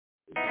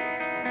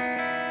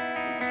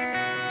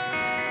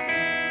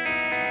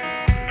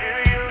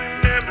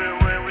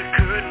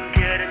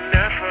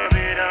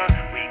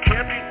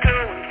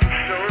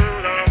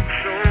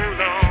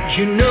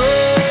you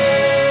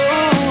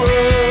know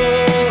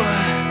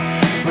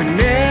we're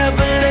never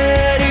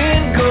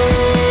letting go.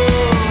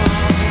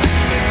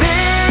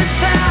 This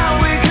time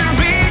we can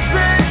reach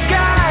the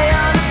sky.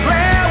 On a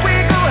prayer we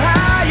go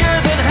higher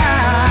than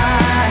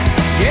high.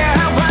 Yeah,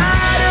 how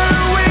wide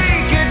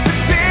awake, it's a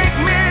big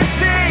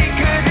mistake,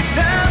 'cause it's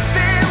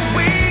something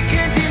we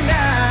can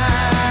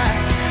deny.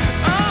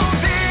 Oh,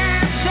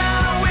 this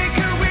time we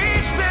can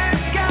reach the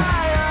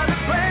sky. On a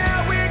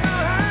prayer we go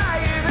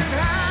higher than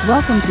high.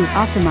 Welcome to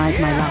Optimize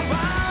My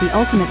Life, the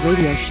ultimate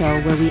radio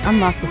show where we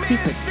unlock the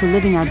secrets to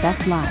living our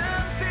best lives.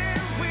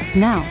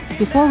 Now,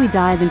 before we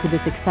dive into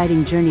this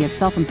exciting journey of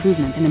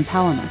self-improvement and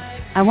empowerment,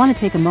 I want to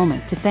take a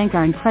moment to thank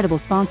our incredible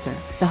sponsor,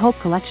 the Hope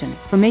Collection,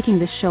 for making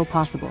this show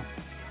possible.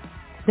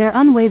 Their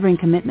unwavering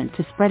commitment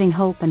to spreading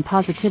hope and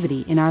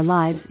positivity in our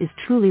lives is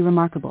truly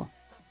remarkable.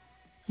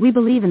 We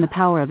believe in the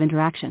power of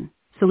interaction,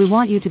 so we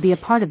want you to be a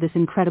part of this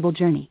incredible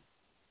journey.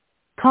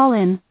 Call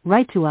in,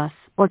 write to us,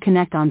 or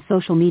connect on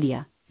social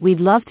media. We'd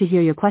love to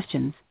hear your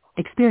questions,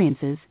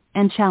 experiences,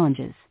 and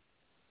challenges.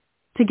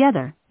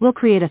 Together, we'll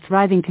create a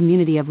thriving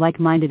community of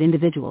like-minded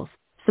individuals,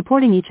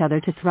 supporting each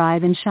other to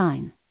thrive and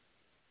shine.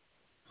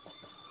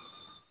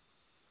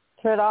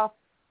 Turn it off.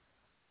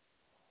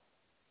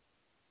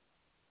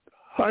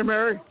 Hi,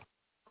 Mary.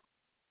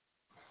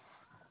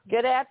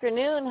 Good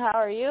afternoon. How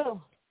are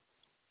you?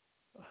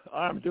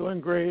 I'm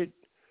doing great.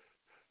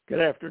 Good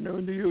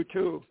afternoon to you,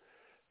 too.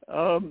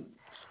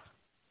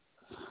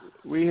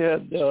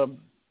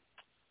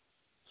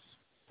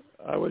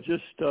 I was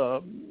just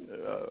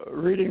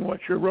reading what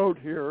you wrote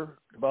here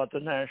about the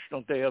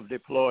National Day of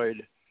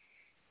Deployed,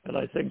 and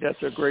I think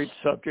that's a great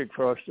subject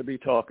for us to be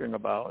talking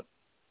about,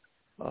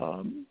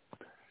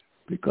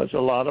 because a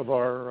lot of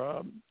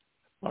our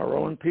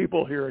own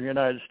people here in the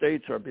United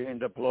States are being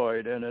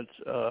deployed, and it's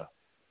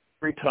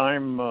every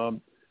time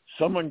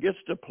someone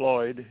gets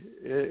deployed,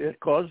 it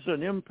causes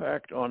an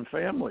impact on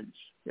families,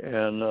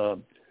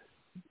 and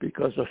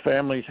because the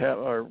families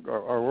are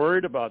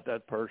worried about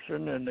that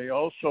person, and they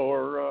also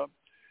are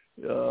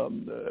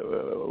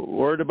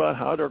worried about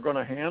how they're going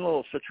to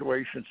handle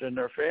situations in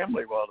their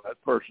family while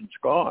that person's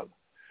gone.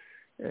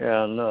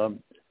 And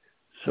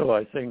so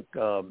I think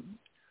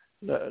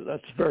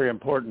that's very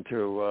important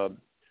to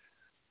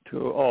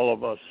all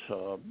of us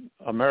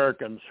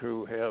Americans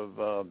who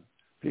have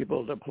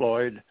people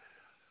deployed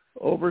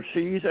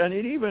overseas, and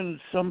even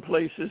some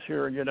places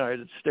here in the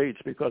United States,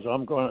 because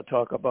I'm going to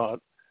talk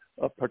about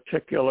a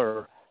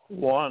particular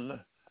one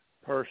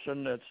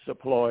person that's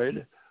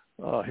deployed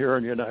here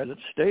in the United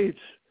States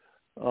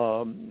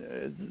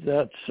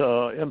that's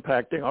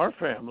impacting our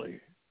family.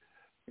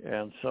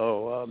 And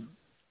so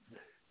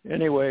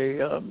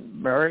anyway,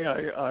 Mary,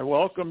 I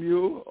welcome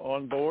you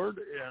on board,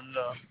 and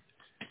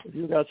if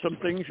you got some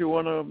things you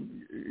want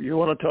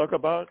to talk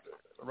about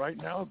right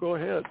now, go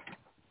ahead.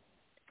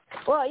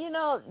 Well,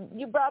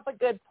 you brought up a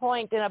good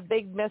point, and a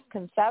big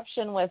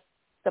misconception with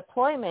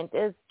deployment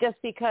is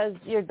just because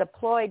you're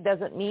deployed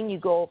doesn't mean you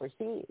go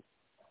overseas.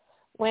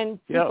 When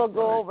people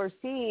go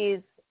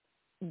overseas,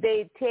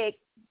 they take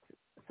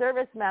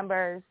service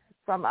members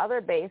from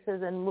other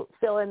bases and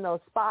fill in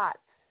those spots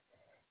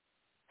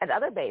at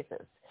other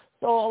bases.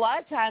 So a lot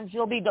of times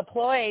you'll be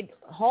deployed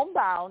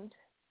homebound,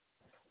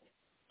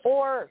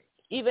 or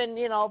even,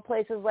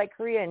 places like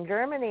Korea and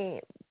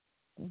Germany,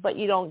 but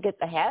you don't get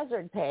the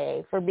hazard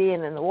pay for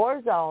being in the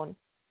war zone,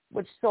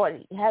 which so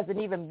it has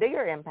an even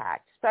bigger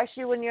impact,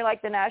 especially when you're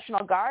like the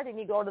National Guard and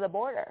you go to the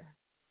border.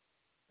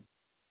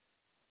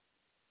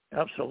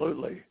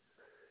 Absolutely.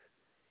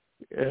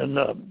 And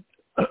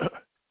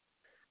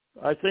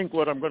I think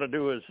what I'm going to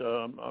do is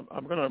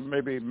I'm going to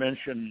maybe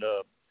mention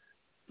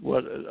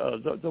what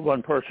the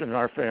one person in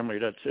our family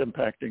that's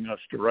impacting us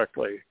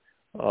directly.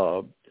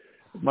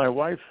 My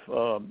wife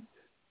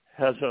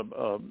has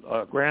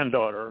a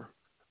granddaughter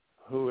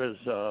who is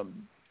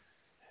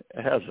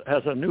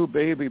has a new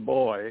baby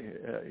boy.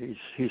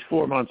 He's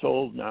 4 months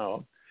old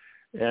now,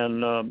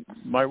 and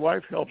my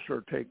wife helps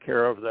her take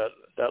care of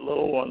that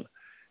little one.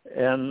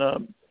 And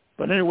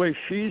but anyway,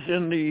 she's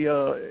in the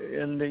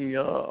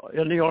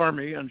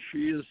Army, and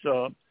she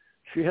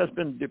has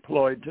been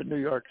deployed to New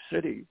York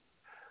City,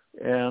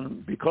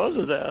 and because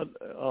of that,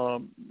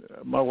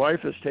 my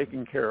wife is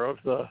taking care of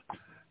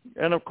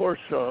and of course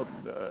the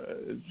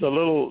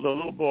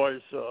little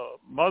boy's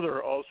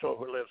mother also,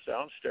 who lives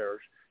downstairs,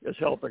 is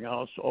helping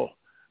out. So,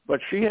 but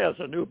she has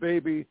a new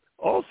baby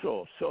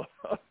also. So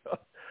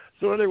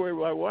so anyway,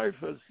 my wife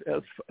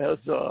has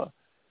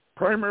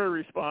primary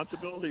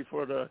responsibility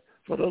for the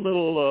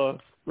little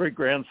great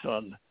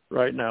grandson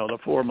right now, the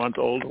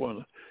 4-month-old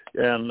one,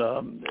 and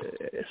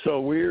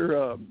so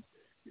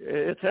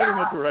it's having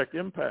a direct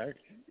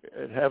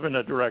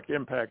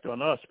impact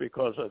on us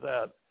because of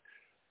that.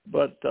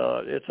 But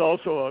it's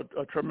also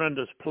a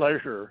tremendous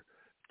pleasure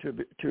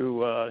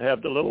to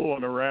have the little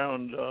one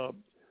around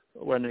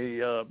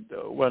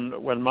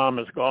when mom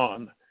is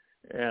gone.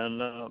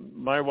 And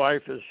my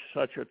wife has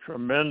such a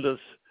tremendous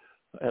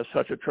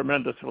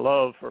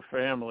love for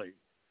family,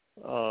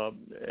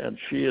 and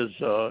she is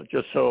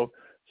just so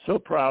so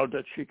proud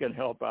that she can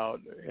help out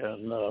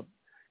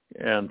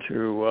and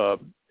to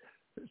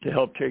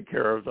help take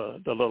care of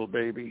the little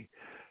baby.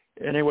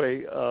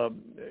 Anyway,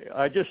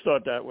 I just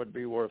thought that would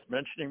be worth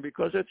mentioning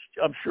because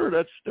I'm sure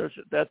that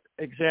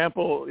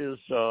example is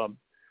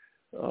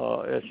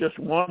it's just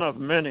one of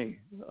many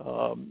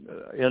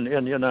in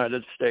the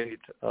United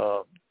States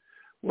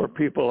where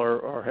people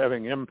are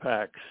having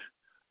impacts,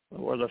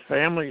 or the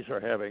families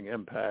are having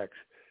impacts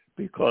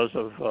because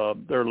of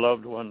their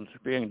loved ones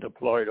being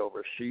deployed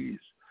overseas.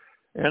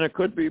 And it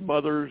could be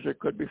mothers, it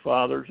could be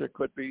fathers, it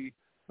could be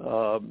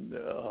all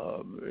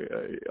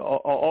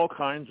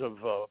kinds of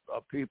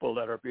people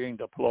that are being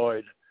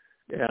deployed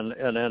and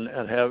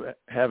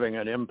having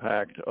an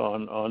impact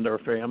on their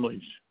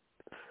families.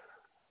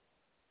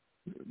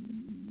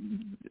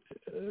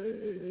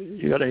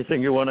 You got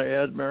anything you want to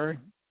add, Mary?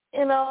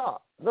 You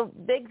know, the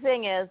big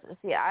thing is,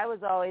 see, I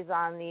was always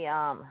on the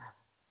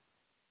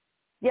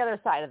other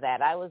side of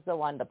that. I was the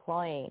one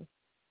deploying.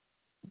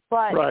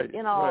 But, right,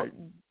 you know, right.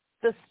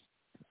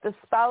 The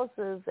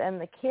spouses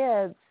and the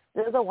kids,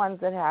 they're the ones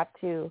that have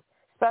to,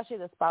 especially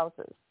the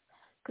spouses,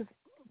 because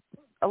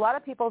a lot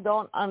of people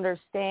don't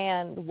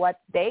understand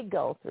what they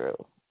go through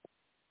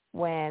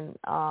when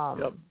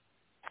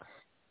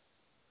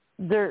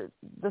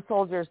the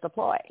soldiers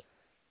deploy.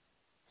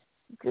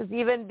 Because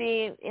even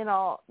being, you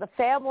know, the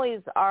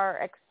families are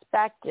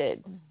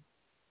expected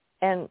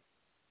and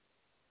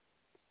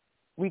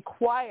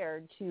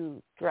required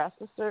to dress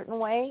a certain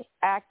way,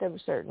 act a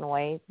certain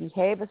way,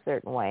 behave a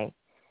certain way,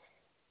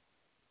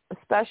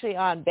 especially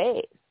on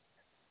base.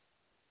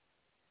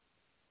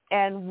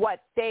 And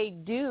what they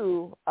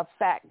do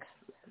affects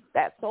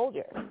that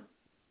soldier.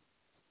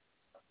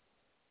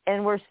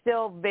 And we're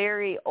still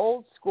very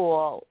old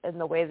school in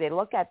the way they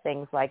look at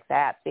things like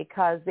that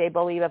because they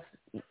believe if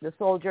the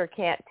soldier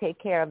can't take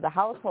care of the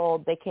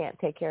household, they can't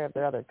take care of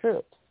their other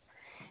troops.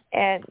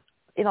 And,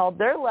 you know,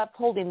 they're left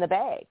holding the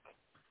bag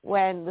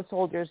when the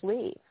soldiers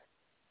leave.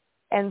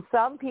 And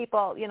some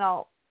people, you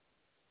know,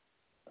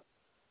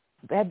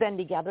 had been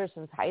together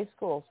since high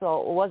school,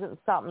 so it wasn't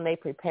something they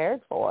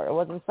prepared for. It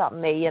wasn't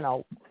something they, you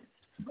know,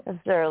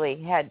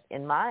 necessarily had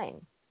in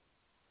mind.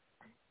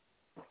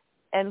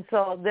 And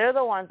so they're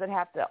the ones that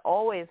have to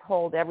always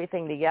hold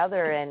everything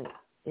together and,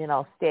 you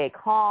know, stay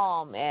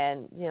calm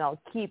and, you know,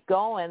 keep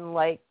going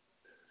like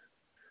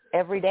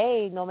every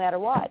day, no matter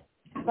what,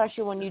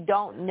 especially when you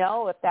don't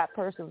know if that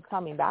person's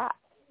coming back.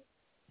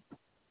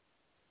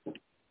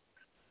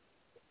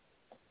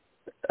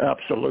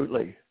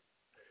 Absolutely.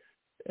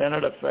 And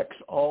it affects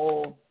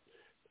all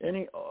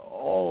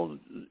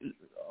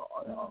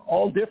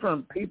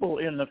different people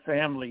in the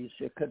families.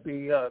 It could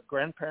be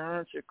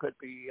grandparents, it could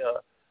be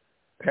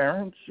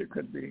parents, it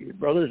could be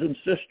brothers and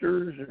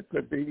sisters, it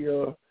could be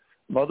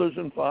mothers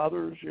and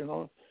fathers, you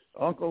know,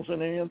 uncles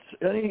and aunts,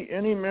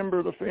 any member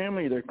of the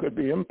family that could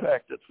be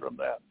impacted from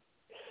that,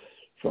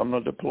 from the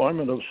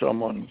deployment of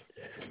someone.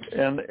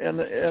 And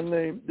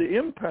the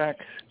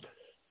impacts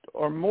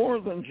are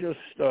more than just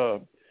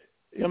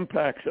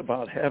impacts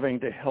about having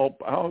to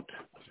help out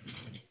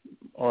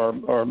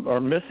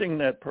or missing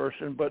that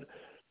person, but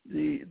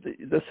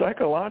the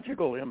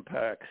psychological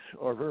impacts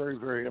are very,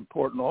 very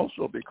important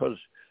also because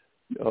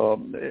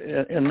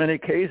in many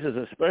cases,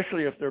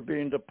 especially if they're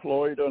being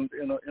deployed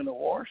in a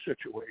war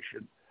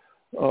situation,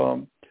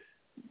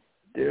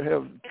 they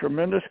have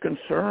tremendous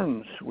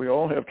concerns. We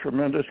all have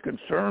tremendous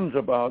concerns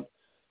about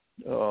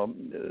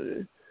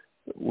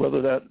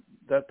whether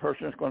that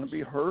person is going to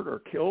be hurt or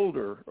killed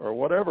or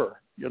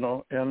whatever, you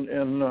know,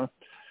 and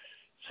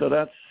so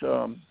that's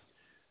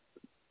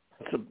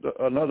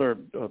another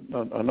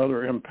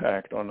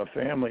impact on the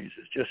families.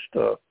 Is just,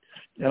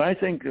 and I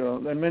think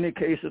in many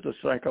cases the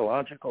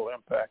psychological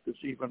impact is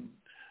even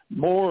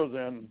more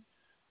than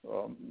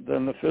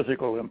the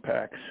physical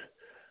impacts.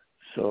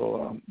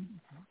 So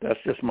that's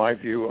just my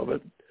view of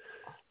it.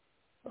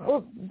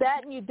 Well,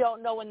 that and you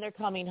don't know when they're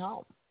coming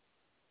home.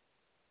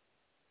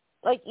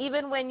 Like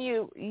even when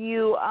you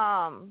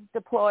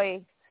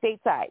deploy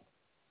stateside,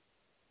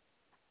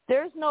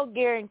 there's no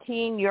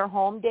guaranteeing your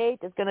home date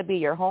is going to be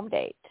your home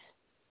date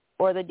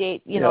or the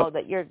date, you know,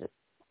 that you're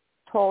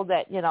told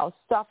that, you know,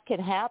 stuff can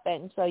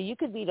happen. So you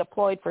could be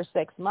deployed for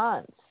 6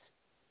 months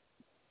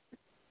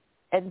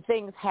and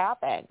things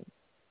happen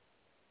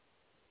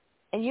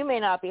and you may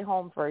not be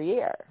home for a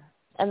year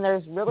and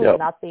there's really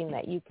nothing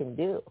that you can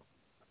do.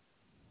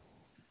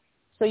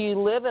 So you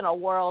live in a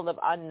world of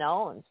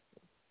unknowns.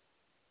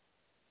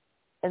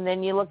 And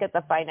then you look at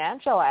the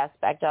financial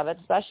aspect of it,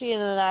 especially in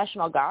the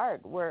National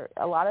Guard, where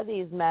a lot of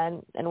these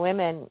men and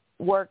women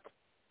work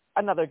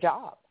another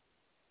job.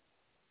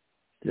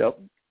 Yep.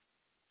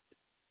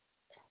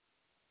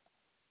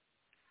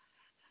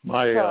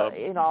 My you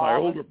know, my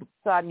all older of a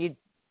sudden you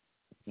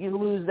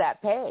lose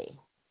that pay.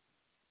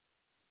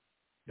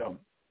 Yeah.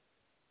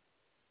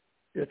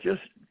 It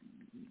just,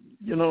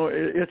 you know,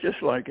 it's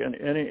just like in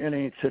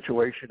any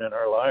situation in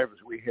our lives,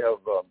 we have.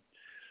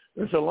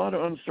 There's a lot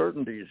of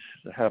uncertainties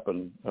that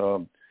happen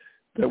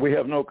that we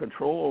have no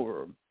control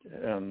over,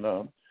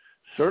 and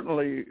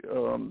certainly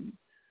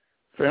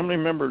family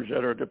members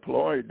that are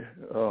deployed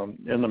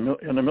in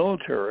the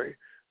military,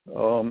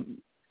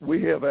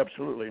 we have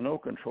absolutely no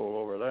control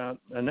over that,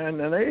 and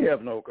they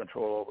have no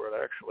control over it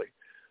actually.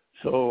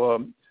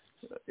 So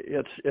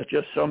it's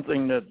just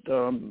something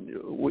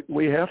that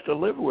we have to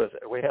live with.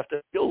 We have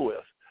to deal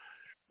with.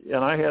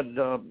 And I had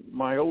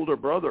my older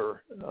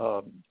brother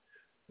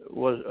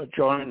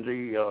joined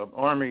the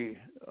Army,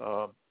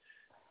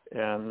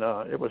 and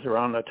it was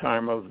around the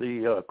time of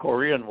the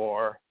Korean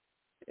War,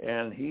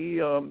 and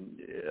he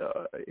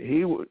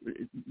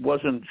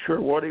wasn't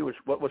sure what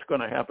was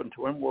going to happen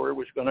to him, where he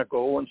was going to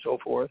go, and so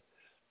forth.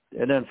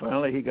 And then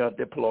finally he got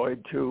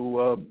deployed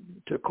to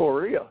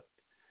Korea,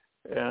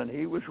 and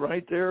he was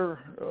right there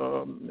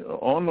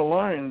on the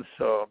lines,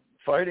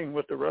 fighting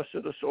with the rest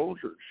of the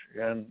soldiers,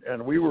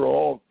 and we were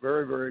all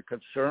very, very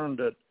concerned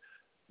that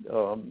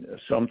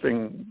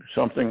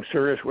something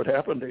serious would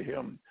happen to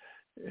him,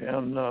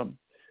 and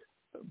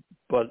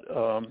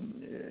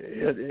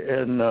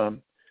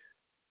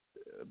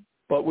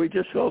but we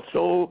just felt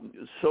so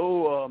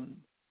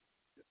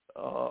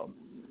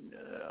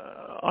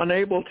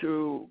unable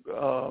to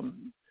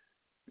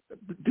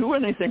do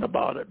anything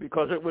about it,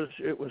 because it was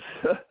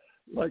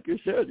like you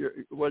said,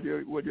 when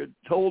you're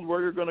told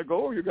where you're going to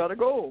go, you got to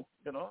go,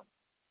 and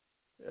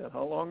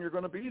how long you're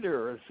going to be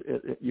there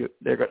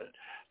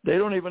they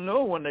don't even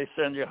know when they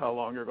send you how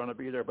long you're going to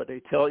be there, but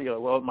they tell you,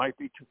 well, it might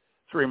be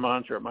 3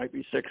 months or it might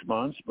be 6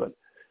 months, but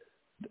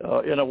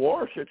in a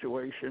war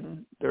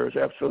situation, there's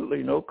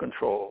absolutely no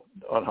control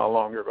on how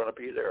long you're going to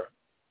be there.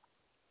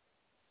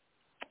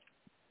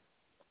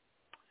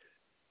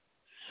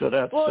 So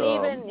that's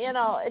even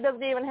it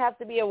doesn't even have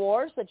to be a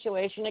war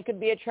situation. It could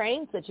be a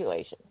train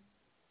situation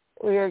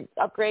where you're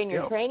upgrading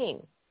your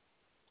training.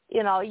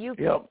 You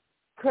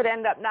could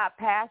end up not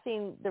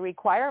passing the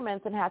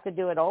requirements and have to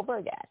do it over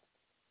again.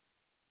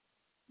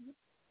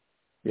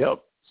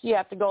 Yep. So you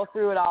have to go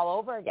through it all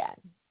over again.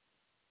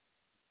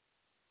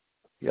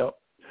 Yep.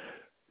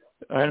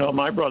 I know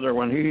my brother,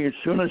 as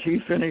soon as he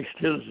finished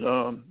his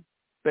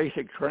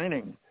basic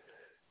training,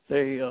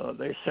 they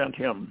sent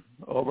him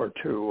over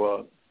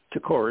to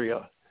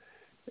Korea,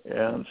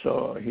 and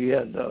so he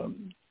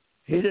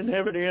didn't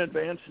have any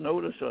advance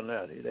notice on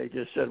that. They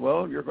just said,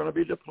 well, you're going to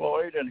be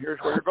deployed, and here's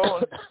where you're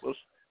going.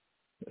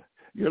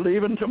 You're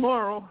leaving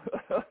tomorrow.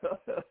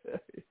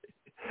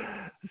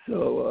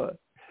 So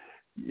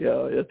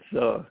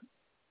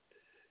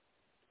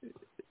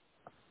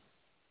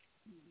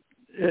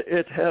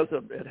it has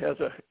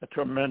a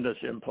tremendous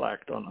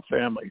impact on the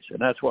families, and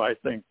that's why I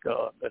think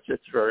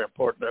it's very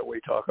important that we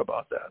talk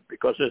about that,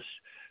 because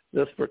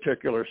this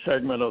particular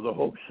segment of the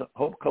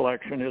Hope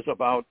Collection is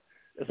about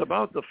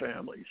the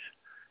families,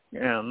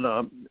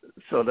 and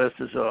so this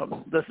is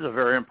a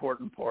very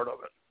important part of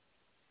it.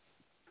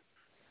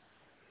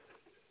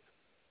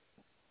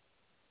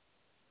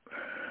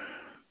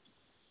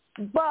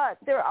 But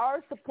there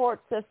are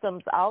support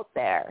systems out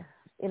there.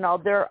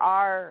 There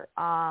are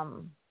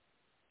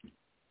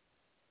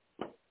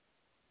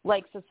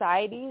like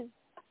societies,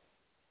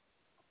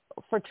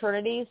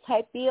 fraternities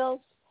type deals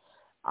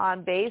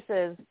on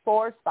bases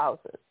for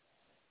spouses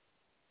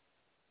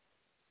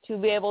to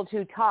be able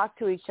to talk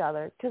to each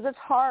other, because it's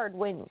hard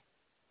when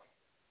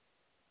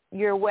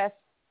you're with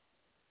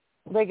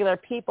regular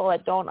people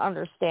that don't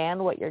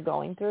understand what you're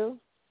going through,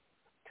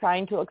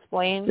 trying to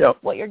explain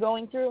what you're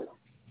going through.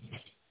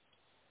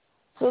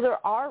 So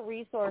there are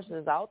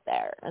resources out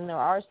there, and there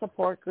are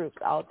support groups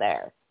out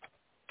there,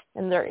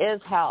 and there is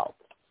help.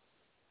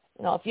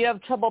 If you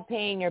have trouble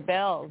paying your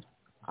bills,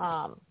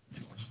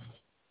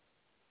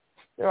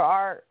 there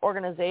are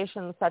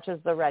organizations such as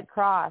the Red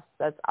Cross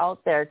that's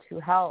out there to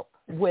help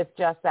with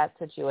just that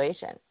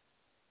situation.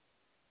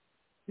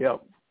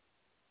 Yep.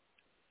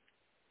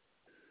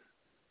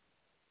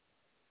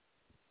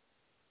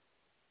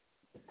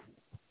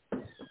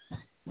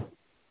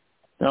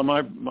 Now,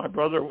 my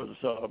brother was,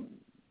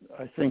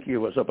 I think he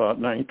was about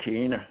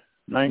 19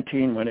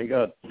 when he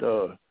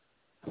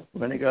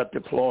got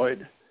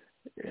deployed,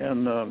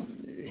 and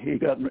he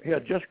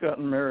had just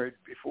gotten married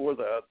before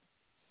that,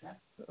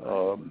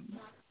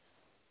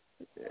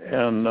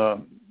 and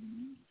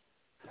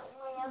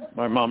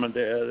my mom and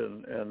dad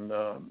and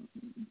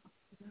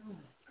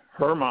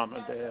her mom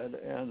and dad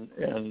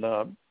and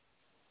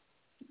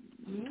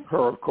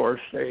her, of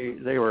course,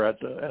 they were at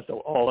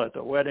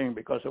the wedding,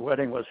 because the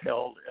wedding was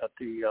held at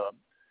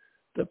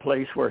the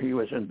place where he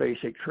was in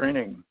basic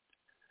training,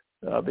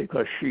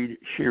 because she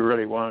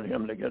really wanted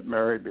him to get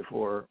married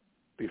before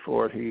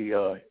he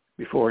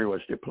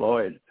was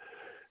deployed,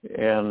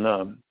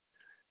 and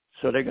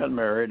so they got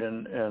married,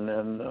 and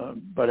then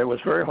but it was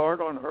very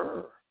hard on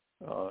her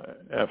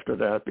after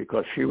that,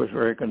 because she was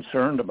very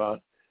concerned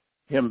about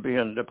him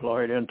being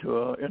deployed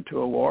into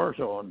a war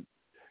zone,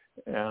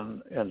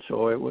 and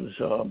so it was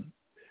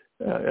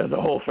and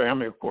the whole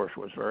family, of course,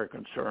 was very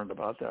concerned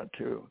about that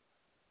too.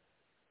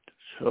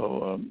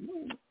 So,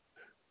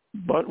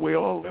 but we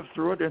all lived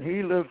through it, and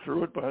he lived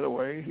through it, by the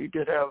way. He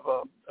did have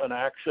an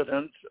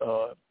accident.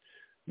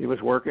 He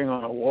was working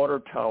on a water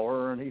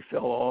tower, and he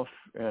fell off,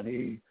 and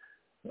he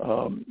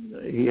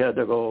he had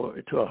to go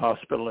to a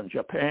hospital in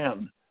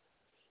Japan.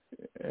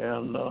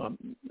 And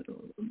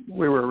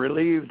we were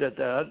relieved at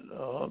that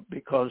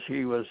because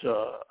he was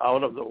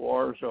out of the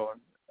war zone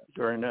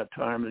during that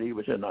time that he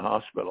was in the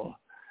hospital.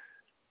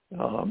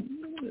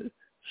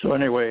 So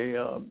anyway,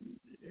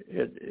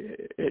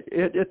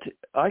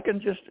 I can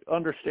just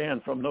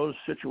understand from those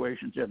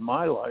situations in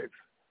my life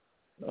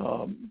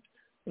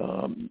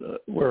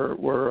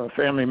where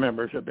family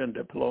members have been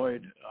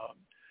deployed,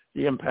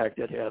 the impact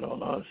it had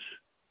on us.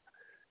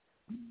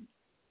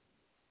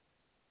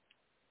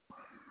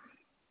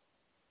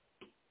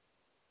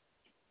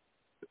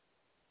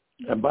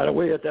 And by the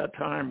way, at that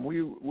time,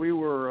 we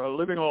were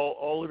living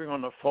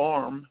on the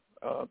farm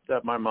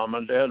that my mom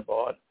and dad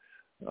bought,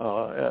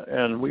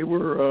 and we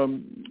were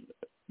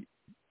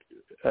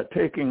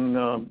taking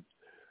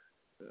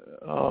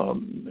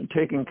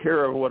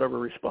care of whatever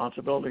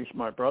responsibilities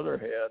my brother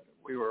had.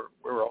 We were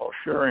all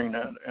sharing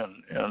that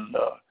and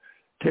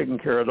taking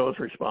care of those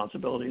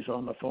responsibilities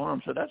on the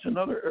farm. So that's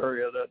another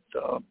area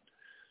that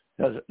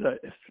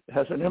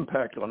has an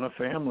impact on the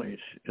families.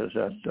 Is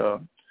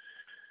that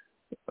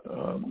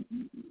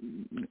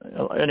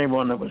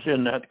anyone that was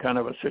in that kind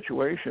of a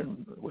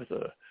situation with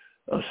a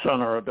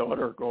son or a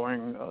daughter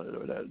going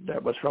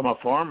that was from a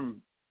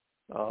farm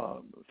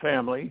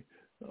family,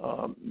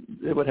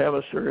 it would have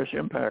a serious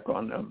impact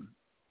on them.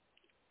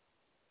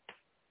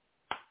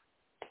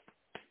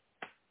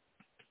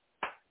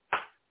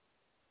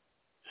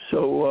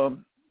 So,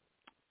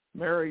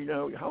 Mary,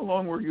 how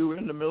long were you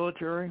in the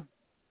military?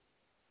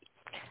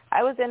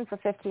 I was in for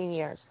 15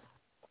 years.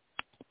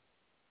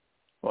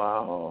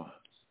 Wow.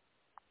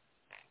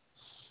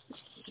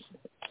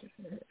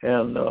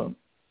 And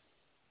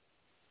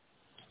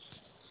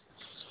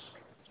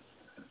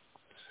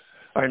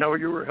I know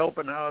you were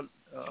helping out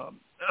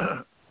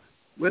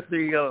with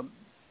the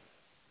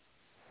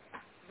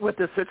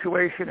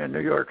situation in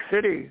New York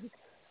City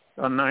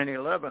on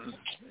 9/11,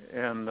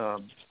 and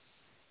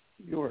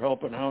you were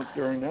helping out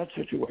during that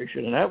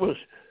situation, and that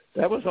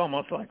was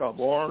almost like a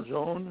war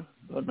zone.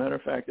 As a matter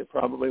of fact, it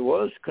probably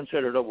was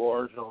considered a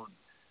war zone,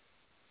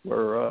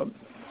 where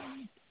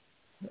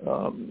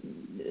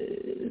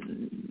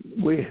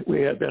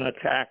we had been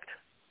attacked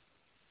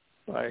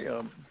by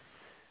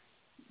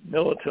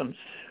militants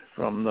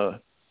from the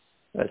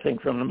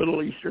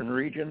Middle Eastern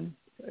region,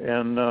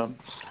 and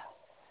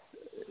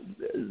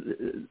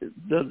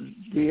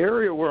the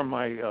area where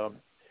my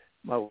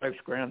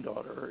wife's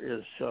granddaughter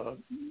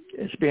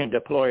is being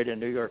deployed in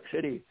New York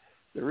City.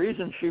 The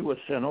reason she was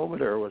sent over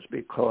there was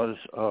because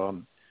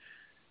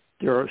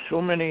there are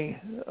so many.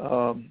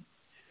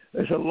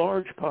 There's a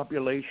large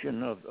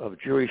population of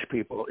Jewish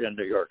people in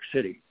New York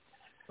City,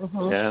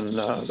 and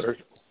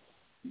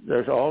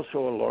there's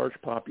also a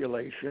large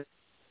population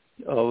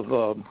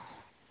of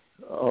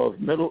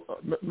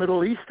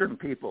Middle Eastern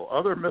people,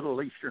 other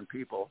Middle Eastern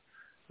people,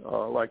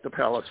 like the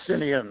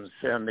Palestinians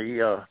and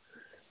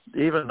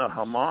even the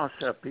Hamas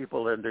have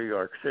people in New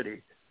York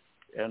City,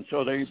 and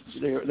so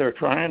they're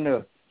trying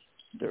to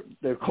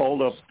they've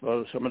called up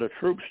some of the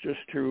troops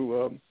just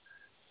to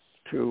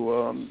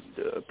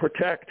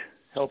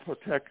help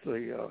protect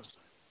the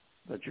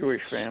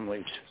Jewish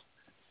families,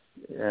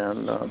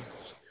 and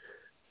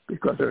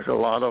because there's a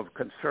lot of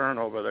concern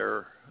over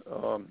there,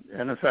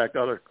 and in fact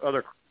other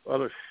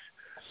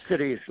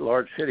cities,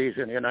 large cities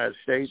in the United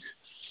States,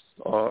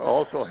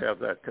 also have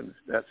that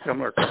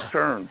similar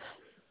concern.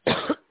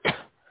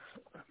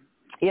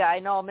 Yeah, I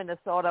know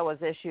Minnesota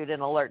was issued an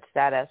alert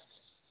status.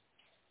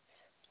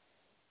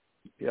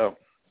 Yeah.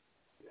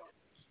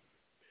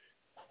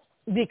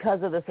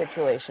 Because of the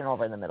situation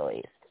over in the Middle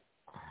East.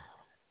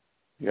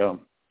 Yeah.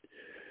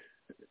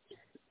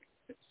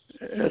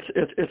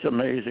 It's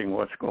amazing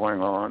what's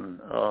going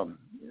on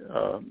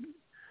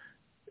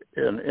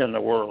in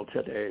the world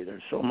today.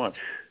 There's so much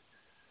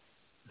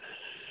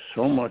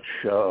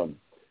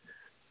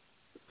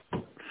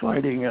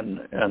fighting and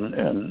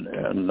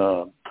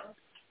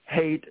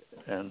hate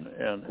and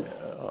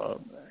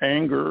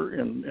anger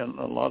in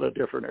a lot of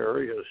different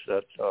areas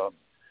that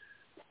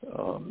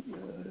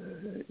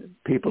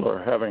people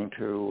are having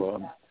to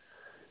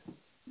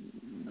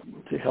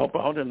help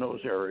out in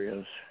those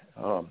areas.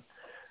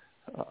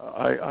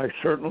 I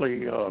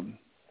certainly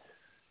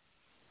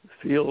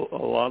feel a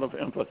lot of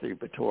empathy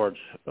towards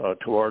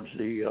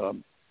the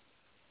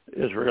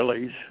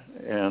Israelis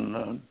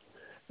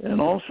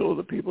and also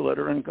the people that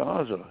are in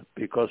Gaza,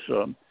 because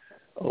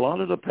a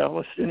lot of the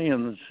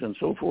Palestinians and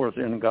so forth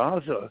in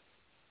Gaza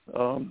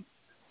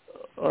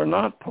are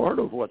not part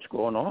of what's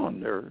going on.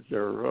 They're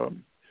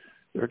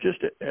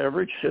just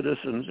average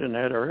citizens in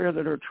that area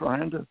that are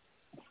trying to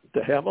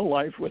have a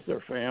life with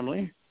their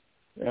family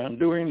and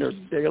doing their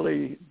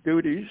daily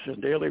duties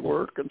and daily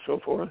work and so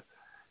forth,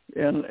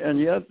 and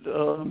yet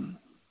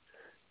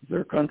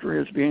their country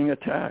is being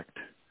attacked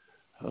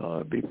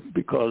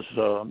because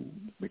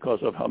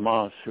of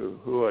Hamas,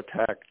 who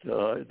attacked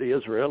the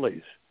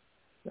Israelis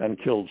and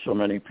killed so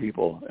many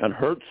people and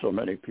hurt so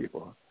many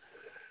people.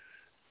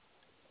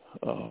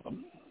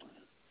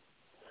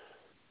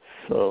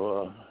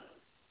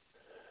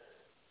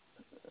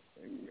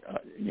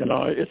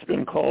 it's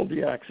been called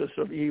the axis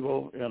of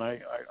evil, and I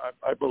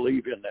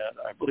believe in that.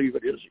 I believe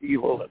it is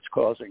evil that's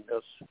causing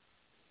this,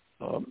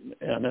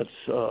 and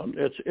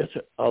it's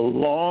a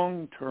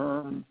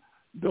long-term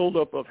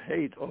buildup of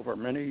hate over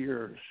many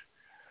years.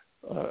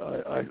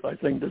 I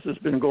think this has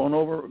been going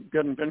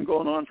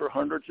on for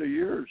hundreds of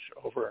years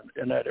over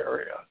in that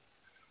area,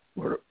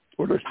 where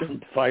there's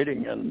been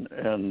fighting and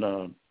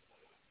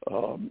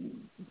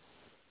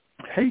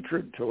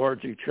hatred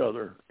towards each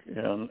other,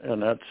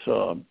 and that's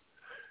a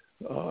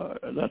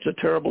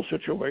terrible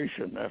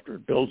situation. After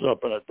it builds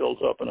up and it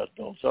builds up and it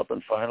builds up,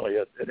 and finally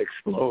it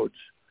explodes.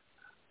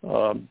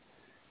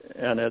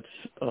 And it's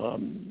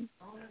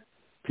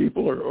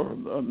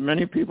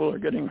many people are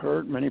getting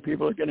hurt, many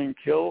people are getting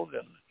killed,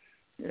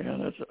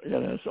 and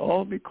it's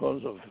all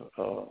because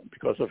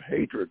of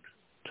hatred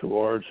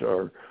towards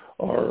our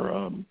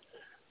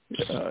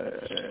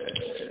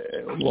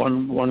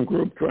one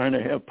group trying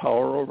to have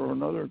power over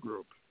another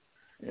group,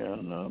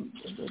 and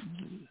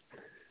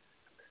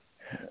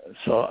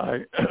so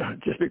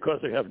just because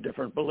they have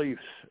different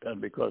beliefs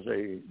and because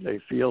they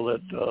feel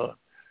that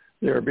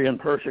they're being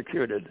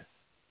persecuted,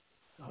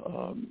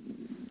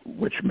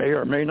 which may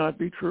or may not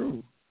be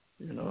true,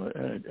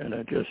 and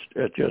it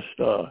just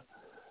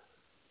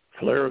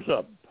flares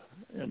up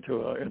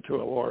into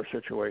a war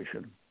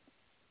situation.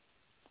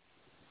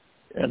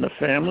 And the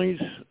families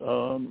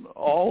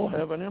all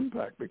have an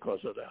impact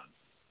because of that.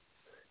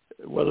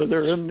 Whether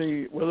they're in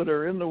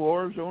the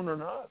war zone or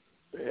not,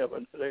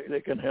 they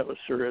can have a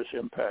serious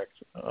impact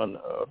on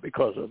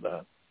because of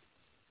that.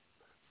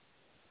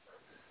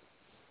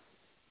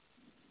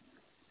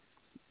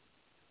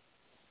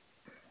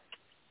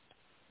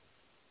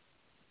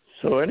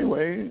 So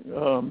anyway,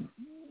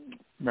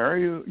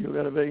 Mary, you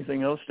got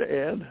anything else to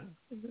add?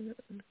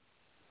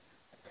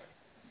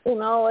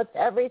 With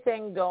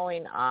everything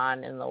going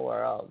on in the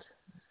world,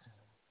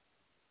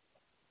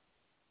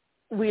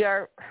 we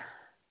have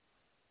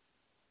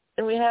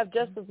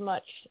just as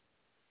much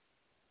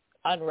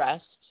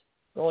unrest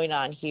going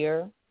on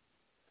here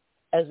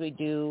as we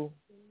do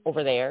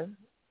over there.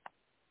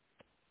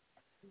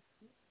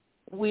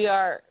 We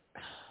are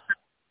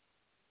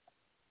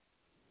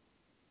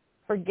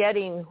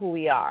forgetting who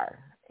we are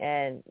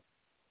and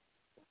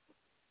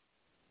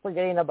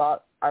forgetting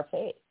about our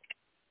faith.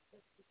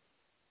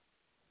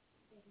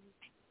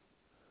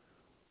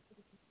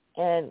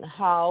 And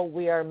how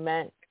we are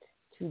meant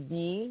to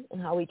be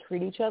and how we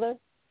treat each other.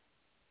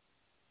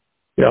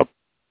 Yep.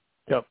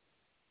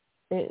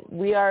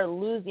 We are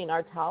losing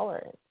our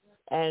tolerance,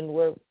 and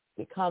we're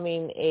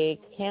becoming a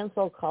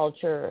cancel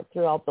culture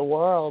throughout the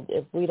world.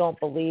 If we don't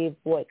believe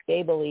what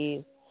they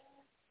believe,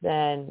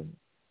 then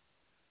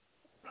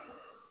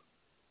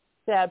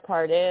sad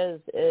part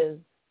is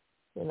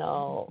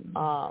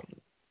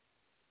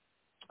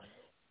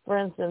for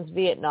instance,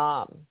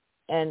 Vietnam,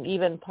 and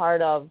even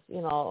part of,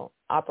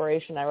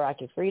 Operation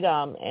Iraqi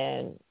Freedom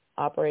and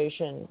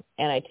Operation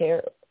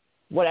Anti-Terror,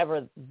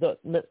 whatever the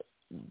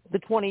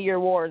 20-year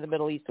war in the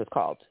Middle East was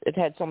called. It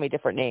had so many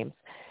different names.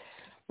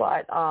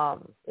 But, our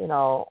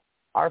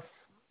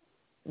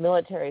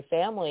military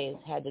families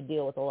had to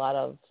deal with a lot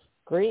of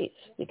grief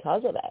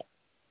because of that.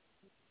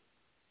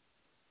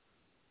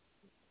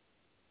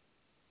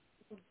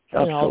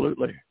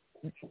 Absolutely.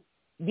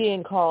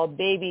 Being called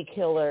baby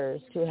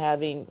killers to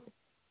having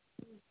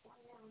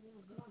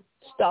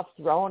stuff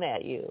thrown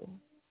at you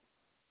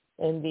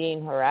and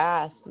being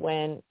harassed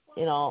when,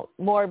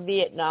 more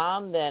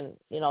Vietnam than,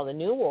 the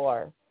new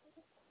war,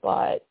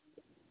 but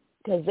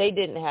because they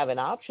didn't have an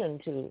option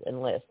to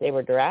enlist. They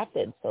were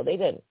drafted, so they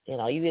didn't, you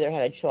either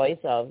had a choice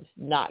of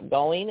not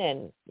going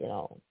and,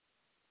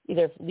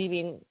 either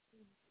leaving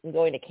and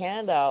going to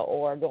Canada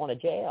or going to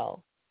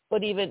jail.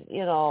 But even,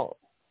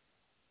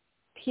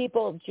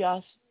 people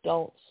just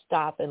don't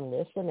stop and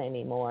listen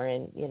anymore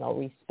and,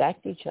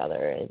 respect each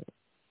other and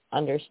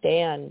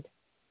understand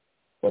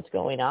what's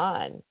going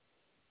on.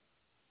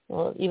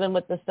 Well, even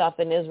with the stuff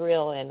in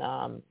Israel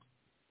and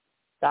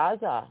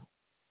Gaza,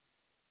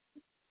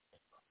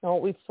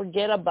 we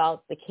forget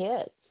about the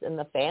kids and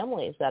the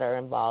families that are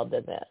involved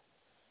in this.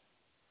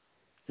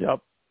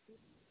 Yep.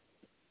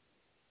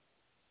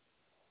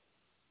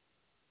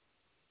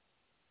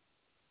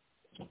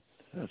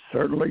 That's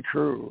certainly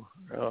true.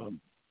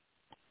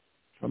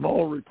 From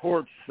all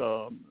reports,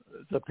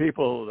 the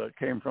people that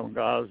came from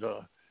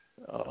Gaza,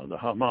 the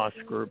Hamas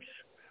groups,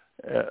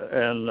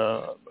 and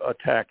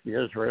attacked the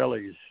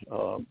Israelis,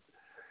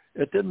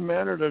 it didn't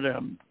matter to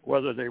them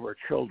whether they were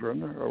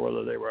children or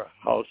whether they were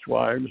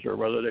housewives or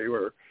whether they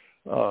were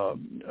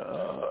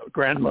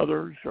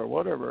grandmothers or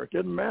whatever. It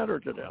didn't matter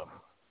to them.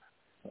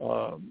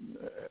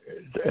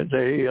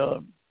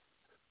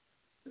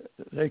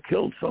 They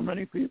killed so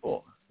many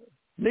people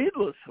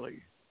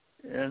needlessly,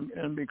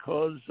 and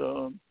because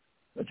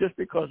just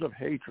because of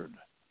hatred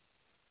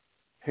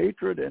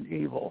and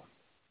evil.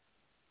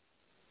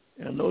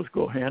 And those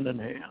go hand in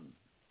hand.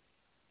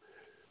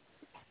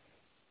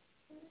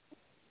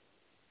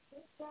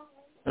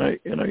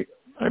 And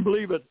I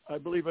believe it. I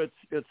believe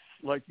it's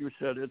like you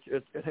said.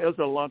 It has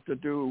a lot to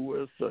do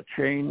with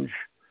change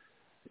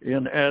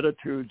in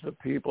attitudes of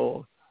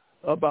people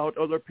about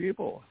other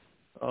people,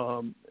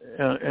 and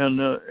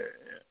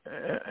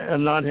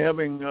not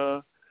having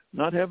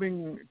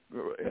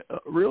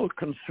real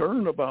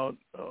concern about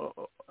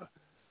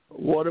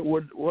what are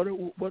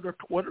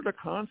the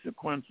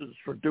consequences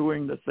for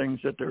doing the things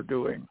that they're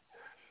doing.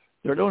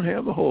 They don't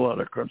have a whole lot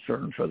of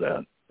concern for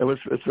that.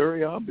 It's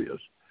very obvious.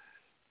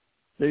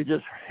 They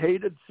just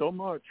hated so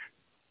much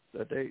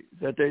that they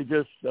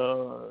just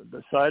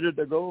decided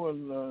to go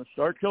and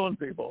start killing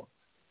people,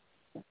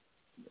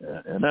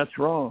 and that's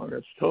wrong.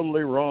 It's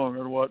totally wrong.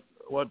 And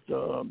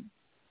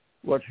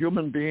what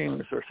human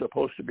beings are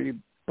supposed to be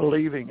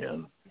believing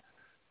in.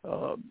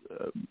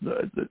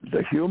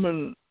 The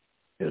human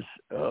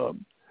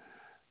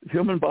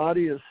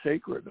body is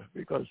sacred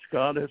because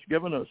God has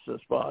given us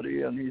this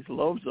body, and He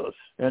loves us,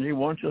 and He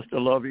wants us to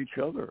love each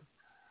other,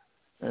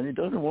 and He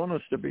doesn't want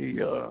us to be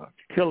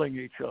killing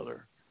each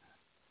other.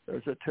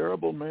 There's a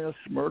terrible mass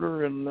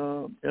murder in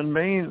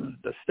Maine,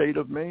 the state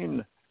of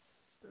Maine,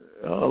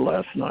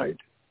 last night,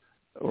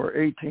 where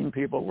 18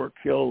 people were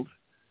killed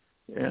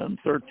and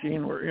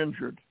 13 were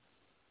injured.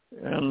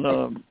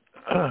 And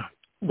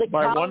the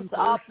by count's one person,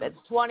 up. It's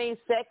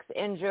 26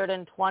 injured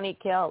and 20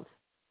 killed.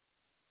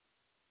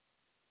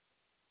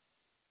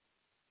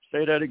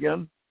 Say that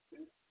again?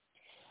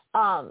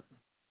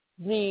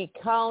 The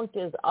count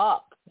is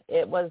up.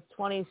 It was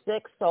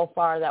 26 so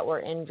far that were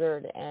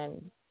injured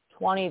and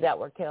 20 that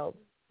were killed.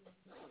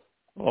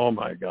 Oh,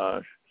 my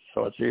gosh.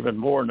 So it's even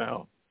more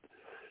now.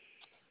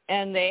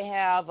 And they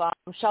have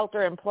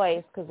shelter in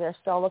place because they're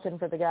still looking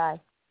for the guy.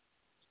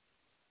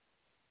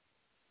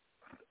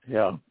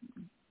 Yeah.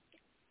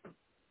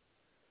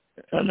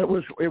 And it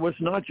was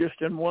not just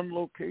in one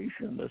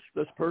location.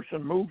 This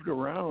person moved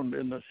around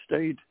in the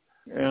state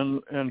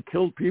and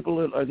killed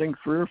people at, I think,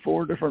 3 or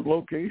 4 different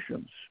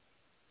locations.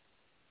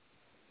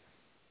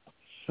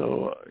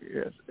 So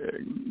it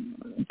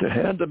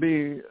had to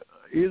be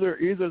either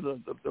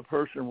the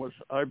person was,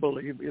 I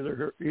believe,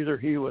 either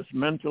he was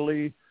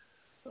mentally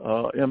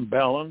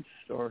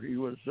imbalanced, or he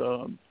was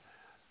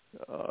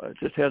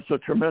just had so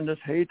tremendous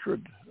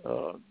hatred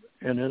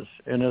in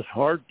his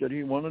heart that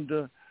he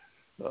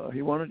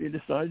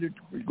decided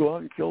to go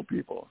out and kill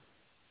people.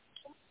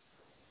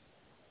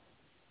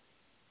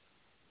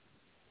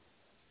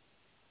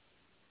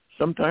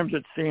 Sometimes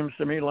it seems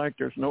to me like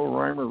there's no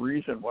rhyme or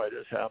reason why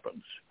this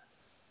happens.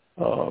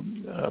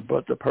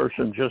 But the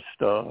person just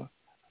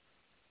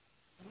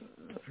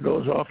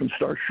goes off and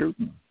starts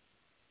shooting.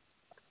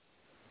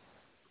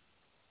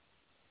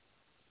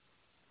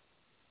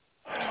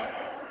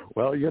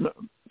 Well, you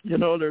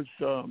know, there's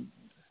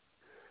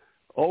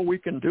all we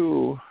can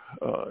do,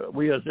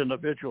 we as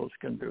individuals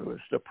can do, is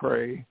to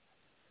pray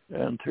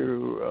and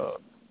to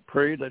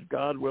pray that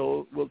God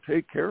will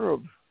take care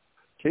of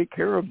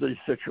these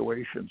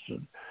situations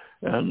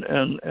and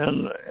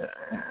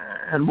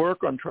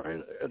work on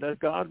trying that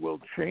God will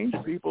change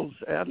people's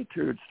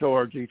attitudes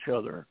towards each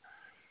other.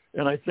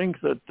 And I think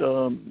that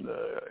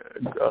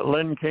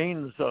Len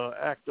Kane's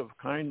Act of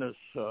Kindness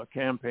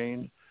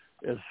campaign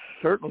is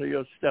certainly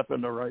a step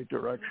in the right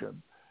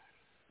direction.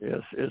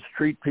 Is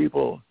treat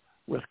people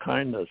with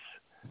kindness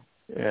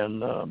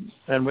and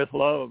with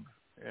love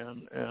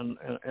and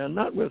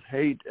not with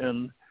hate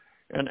and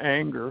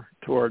anger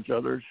towards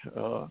others.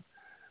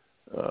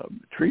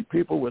 Treat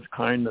people with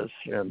kindness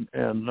and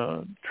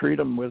treat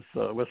them with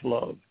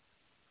love.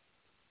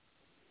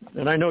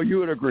 And I know you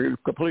would agree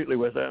completely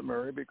with that,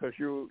 Mary, because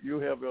you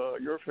have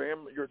your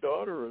family, your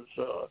daughter has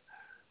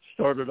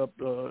started up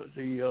the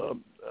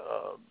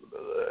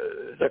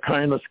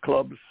kindness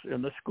clubs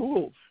in the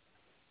schools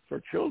for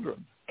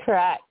children.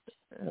 Correct.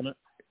 And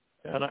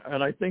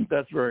I think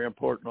that's very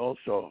important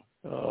also.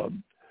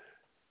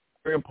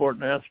 Very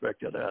important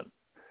aspect of that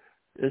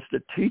is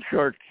to teach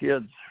our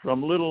kids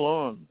from little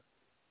on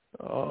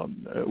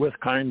with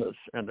kindness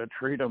and to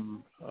treat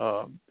them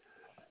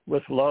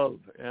with love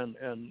and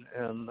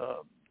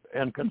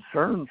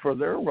concern for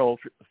their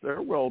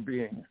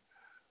well-being.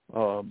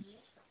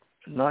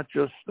 Not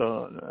just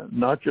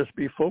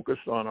be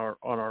focused on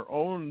our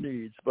own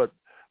needs, but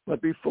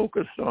be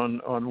focused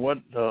on what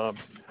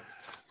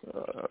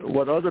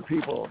other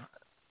people's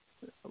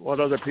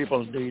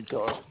needs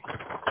are.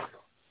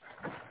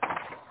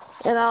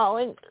 You know,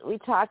 when we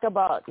talk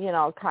about, you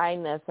know,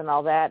 kindness and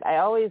all that, I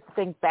always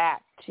think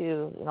back to,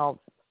 you know,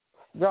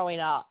 growing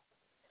up.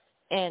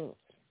 And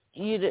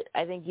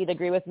I think you'd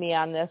agree with me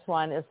on this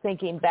one, is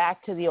thinking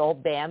back to the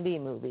old Bambi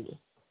movie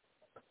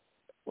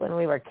when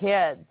we were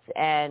kids,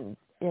 and,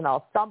 you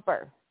know,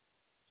 Thumper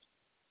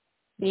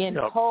being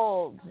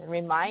told and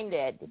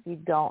reminded, if you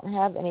don't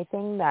have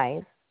anything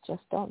nice,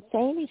 just don't say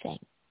anything.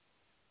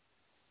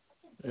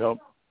 Yep.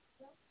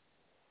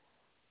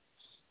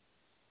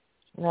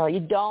 You know, you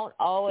don't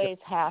always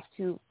have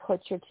to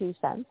put your 2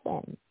 cents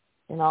in.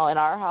 You know, in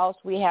our house,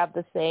 we have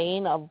the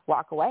saying of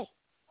walk away.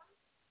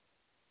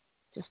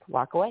 Just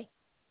walk away.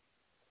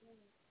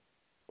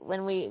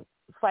 When we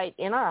fight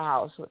in our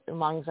house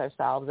amongst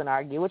ourselves and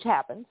argue, which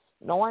happens,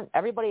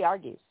 everybody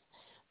argues.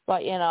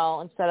 But, you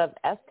know, instead of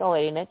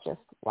escalating it, just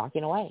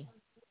walking away.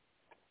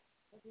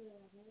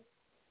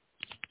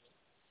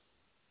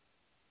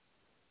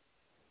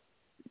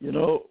 You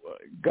know,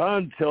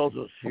 God tells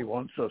us He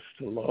wants us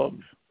to love.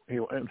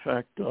 In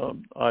fact,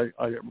 I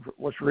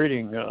was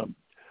reading.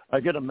 I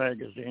get a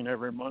magazine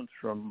every month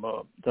from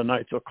the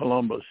Knights of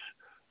Columbus,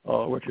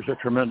 which is a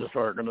tremendous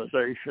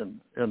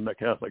organization in the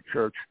Catholic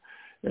Church.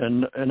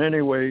 And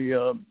anyway,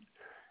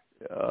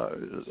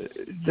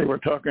 they were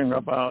talking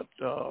about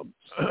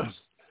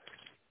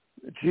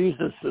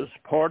Jesus'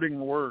 parting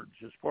words.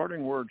 His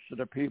parting words to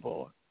the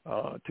people,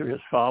 to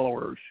his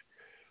followers,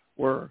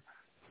 were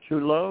to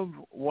love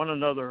one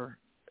another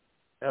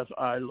as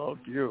I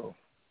loved you.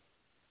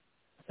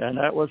 And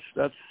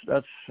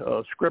that's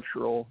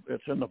scriptural.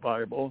 It's in the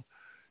Bible,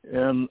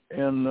 and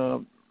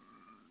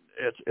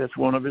it's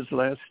one of his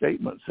last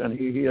statements. And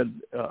he had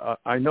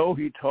I know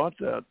he taught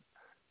that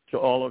to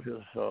all of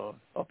his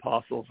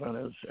apostles and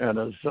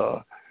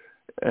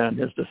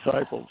his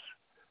disciples.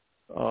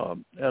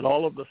 At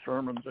all of the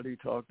sermons that he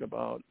talked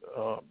about,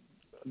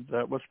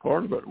 that was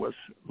part of it, was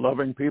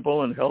loving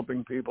people and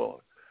helping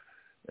people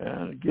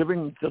and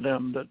giving to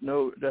them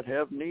that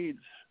have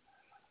needs.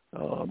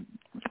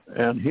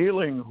 And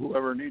healing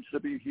whoever needs to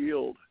be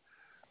healed,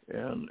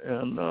 and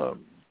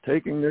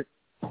taking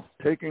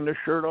the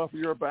shirt off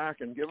your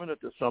back and giving it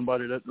to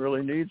somebody that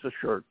really needs a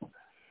shirt,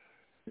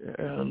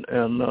 and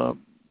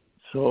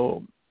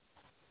so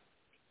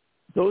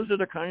those are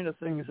the kind of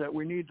things that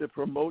we need to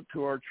promote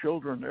to our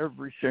children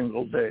every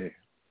single day.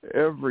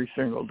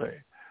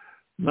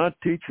 Not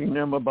teaching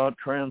them about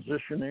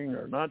transitioning,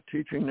 or not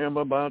teaching them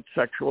about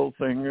sexual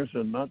things,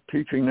 and not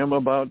teaching them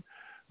about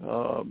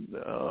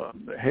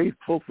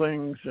hateful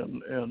things,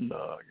 and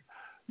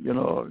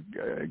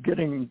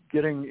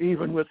getting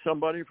even with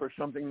somebody for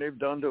something they've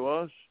done to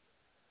us.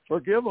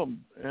 Forgive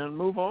them and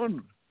move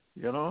on,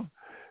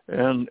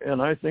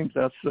 and I think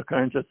that's the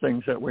kinds of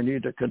things that we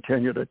need to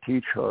continue to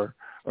teach our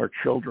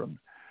children.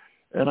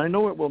 And I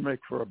know it will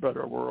make for a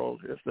better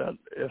world if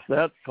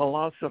that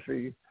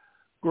philosophy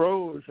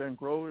grows and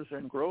grows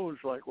and grows,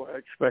 like what I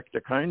expect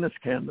the kindness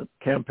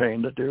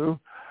campaign to do.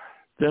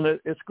 Then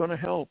it's going to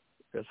help.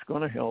 It's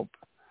going to help.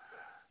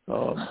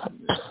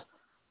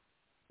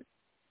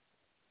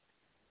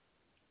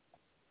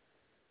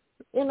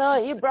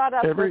 You brought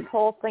up this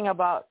whole thing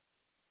about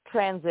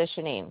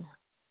transitioning.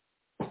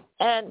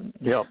 And,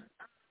 yep.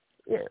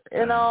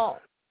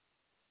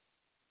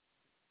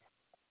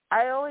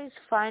 I always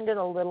find it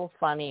a little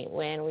funny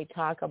when we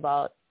talk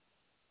about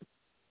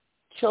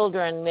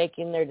children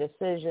making their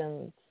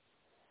decisions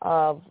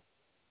of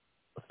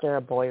if they're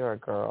a boy or a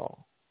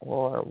girl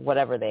or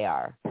whatever they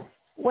are.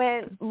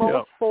 When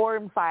most 4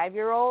 and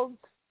 5-year-olds,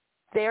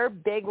 their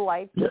big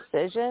life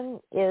decision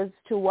is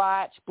to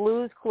watch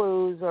Blue's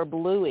Clues or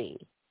Bluey.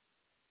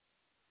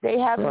 They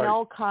have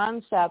no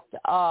concept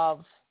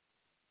of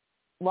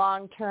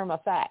long-term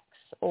effects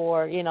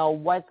or,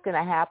 what's going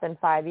to happen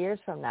 5 years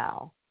from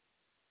now.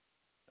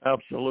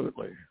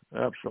 Absolutely.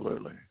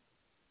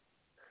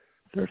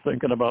 They're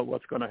thinking about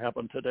what's going to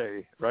happen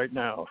today, right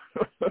now.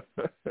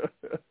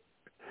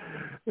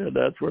 And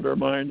that's where their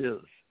mind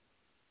is.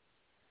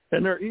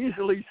 And they're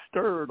easily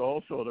stirred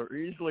also. They're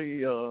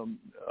easily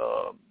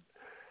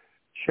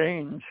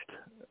changed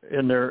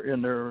in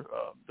their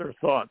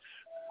thoughts.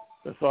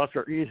 The thoughts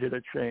are easy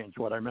to change,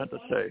 what I meant to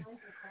say.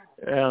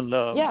 And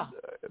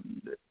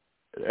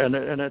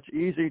and it's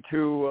easy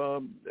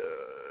to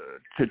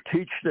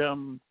teach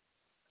them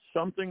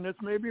something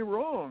that's maybe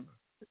wrong,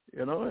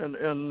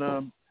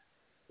 and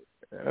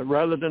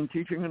rather than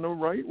teaching them the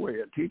right way,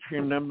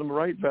 teaching them the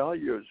right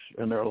values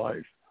in their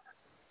life.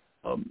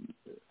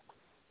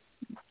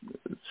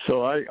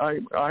 So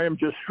I am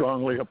just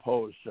strongly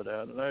opposed to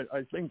that, and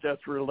I think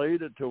that's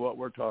related to what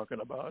we're talking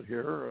about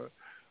here,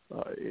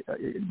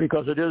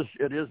 because it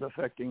is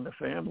affecting the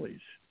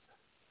families.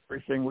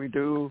 Everything we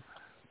do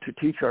to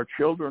teach our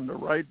children the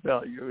right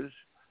values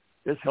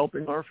is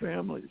helping our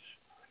families,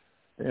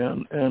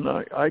 and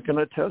I can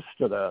attest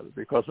to that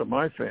because of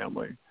my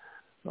family.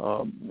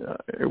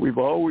 We've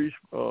always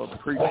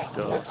preached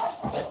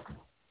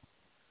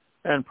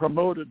and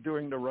promoted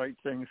doing the right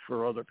things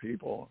for other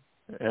people,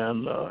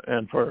 and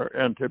for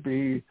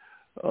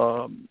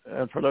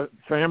the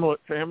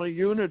family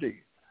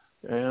unity,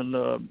 and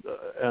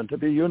to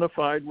be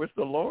unified with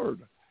the Lord.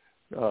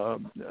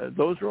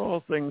 Those are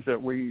all things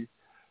that we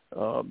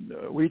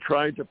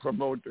tried to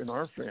promote in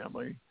our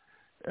family,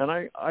 and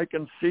I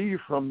can see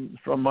from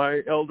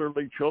my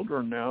elderly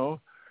children now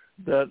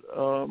that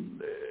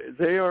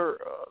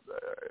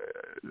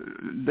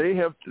they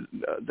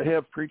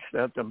have preached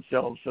that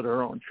themselves to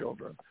their own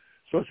children.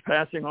 So it's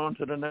passing on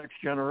to the next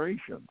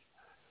generation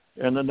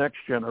and the next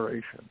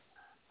generation.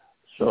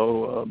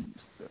 So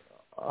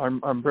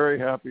I'm very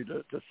happy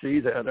to see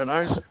that, and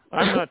I'm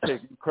not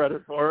taking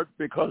credit for it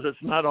because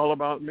it's not all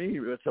about me.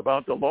 It's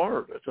about the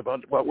Lord. It's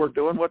about what we're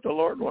doing, what the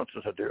Lord wants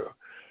us to do,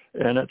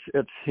 and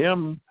it's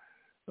Him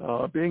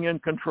being in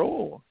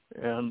control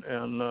and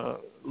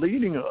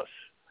leading us.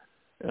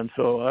 And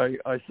so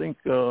I think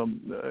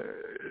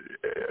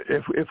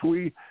if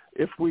we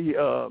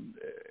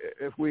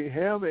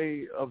have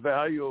a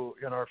value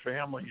in our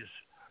families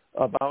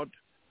about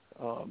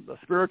the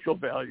spiritual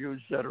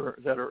values that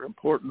are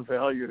important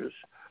values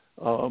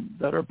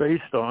that are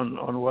based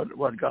on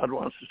what God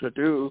wants us to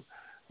do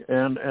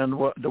and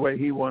what the way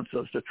He wants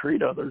us to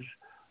treat others,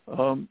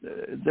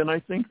 then I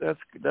think that's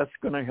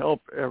going to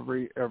help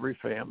every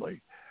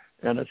family,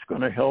 and it's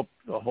going to help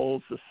the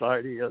whole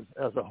society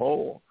as a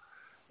whole,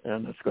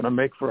 and it's going to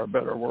make for a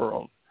better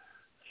world.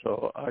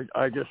 So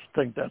I just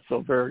think that's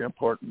so very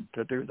important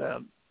to do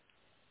that.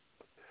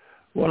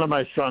 One of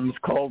my sons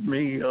called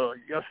me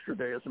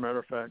yesterday, as a matter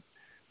of fact,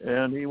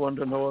 and he wanted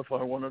to know if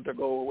I wanted to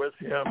go with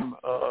him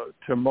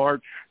to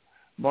march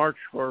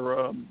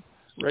for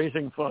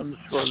raising funds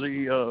for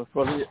the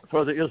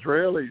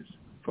Israelis,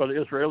 for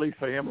the Israeli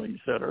families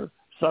that are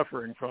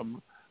suffering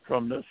from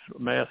this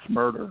mass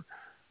murder.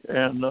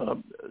 And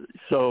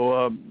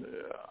so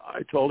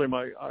I told him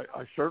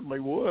I certainly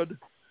would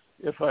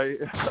if I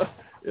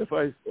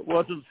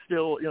wasn't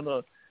still in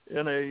a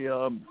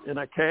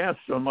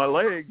cast on my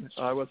leg.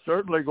 I would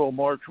certainly go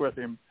march with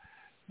him.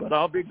 But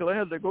I'll be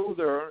glad to go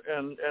there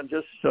and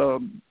just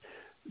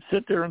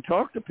sit there and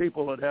talk to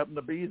people that happen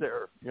to be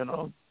there, you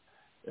know.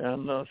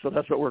 And so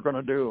that's what we're going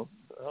to do.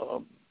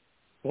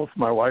 Both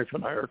my wife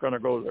and I are going to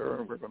go there,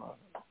 and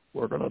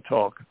we're going to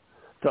talk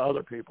to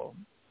other people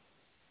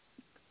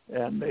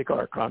and make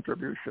our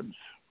contributions,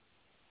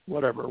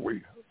 whatever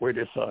we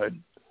decide.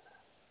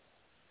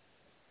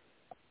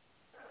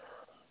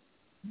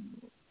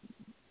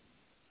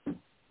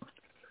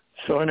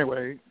 So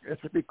anyway,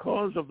 it's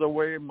because of the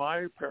way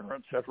my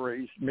parents have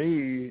raised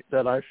me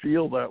that I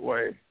feel that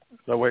way,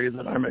 the way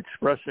that I'm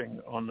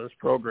expressing on this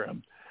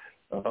program.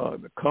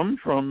 Come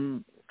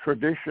from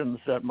traditions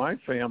that my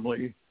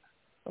family,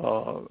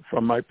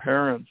 from my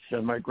parents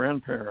and my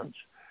grandparents,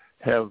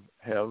 have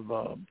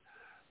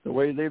the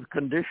way they've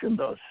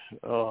conditioned us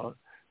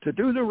to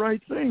do the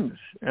right things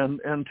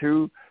and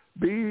to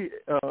be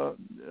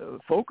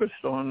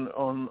focused on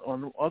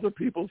other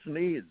people's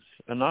needs,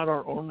 and not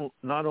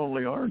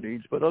only our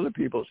needs, but other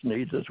people's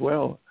needs as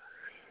well.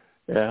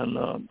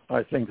 And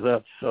I think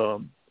that's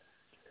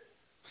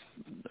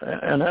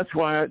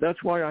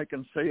why I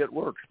can say it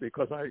works,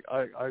 because I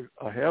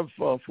have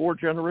 4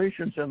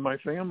 generations in my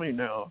family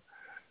now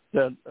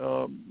that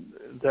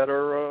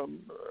are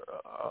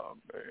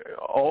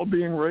all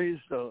being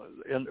raised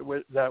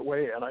that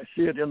way, and I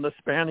see it in the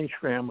Spanish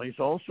families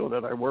also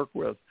that I work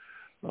with.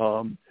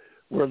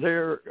 Where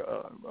they're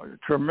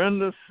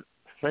tremendous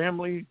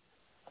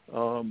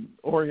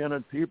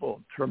family-oriented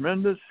people,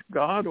 tremendous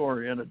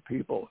God-oriented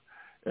people,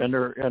 and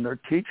they're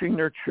teaching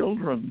their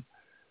children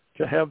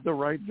to have the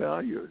right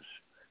values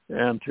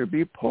and to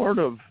be part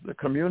of the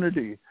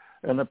community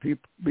and to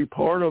be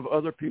part of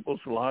other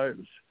people's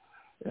lives,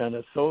 and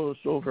it's so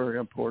very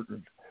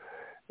important.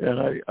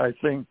 And I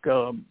think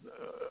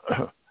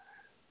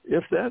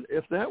if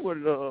that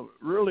would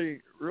really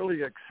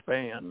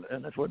expand,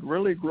 and if it would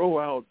really grow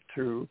out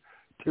to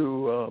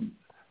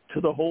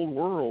the whole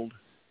world,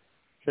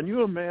 can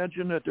you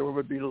imagine that there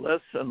would be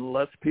less and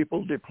less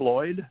people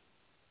deployed?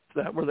 If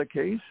that were the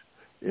case,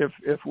 if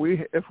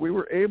we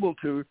were able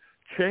to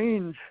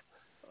change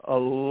a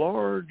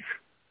large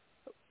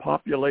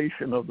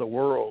population of the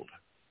world,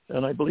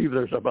 and I believe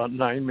there's about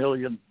 9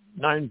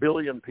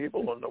 billion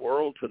people in the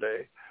world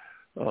today.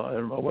 I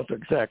don't know what the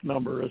exact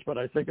number is, but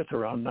I think it's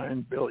around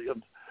 9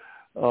 billion.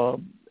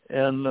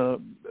 And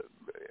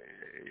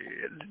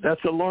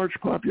that's a large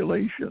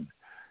population,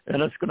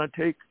 and it's going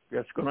to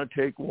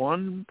take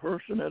one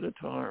person at a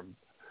time,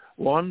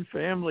 one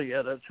family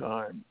at a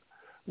time,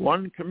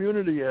 one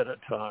community at a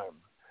time,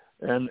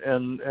 and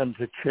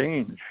to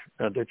change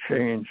and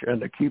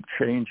to keep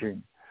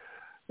changing.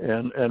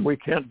 And we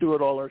can't do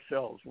it all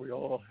ourselves. We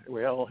all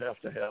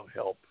have to have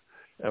help,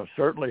 and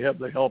certainly have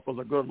the help of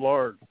the good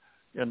Lord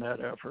in that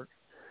effort.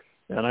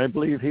 And I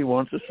believe He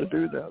wants us to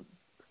do that.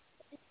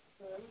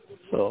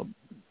 So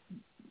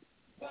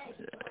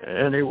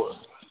anyway,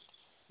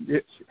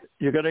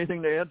 you got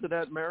anything to add to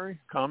that, Mary?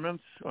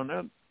 Comments on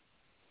that?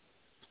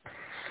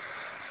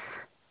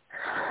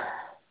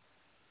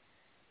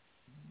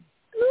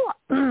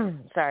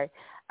 Sorry.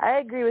 I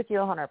agree with you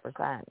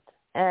 100%.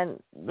 And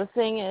the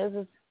thing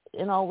is,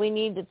 we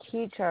need to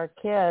teach our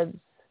kids.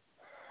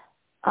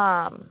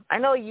 I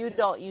know you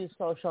don't use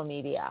social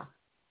media.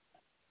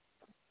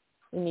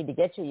 We need to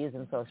get you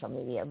using social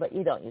media, but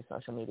you don't use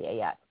social media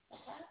yet.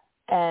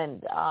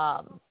 And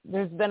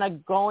there's been a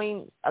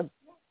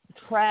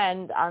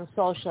trend on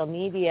social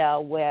media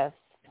with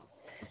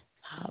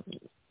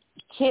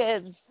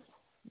kids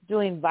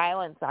doing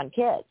violence on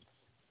kids,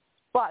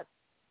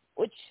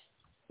 which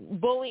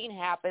bullying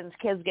happens,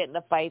 kids get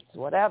into fights,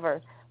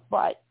 whatever,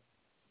 but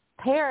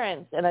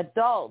parents and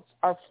adults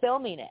are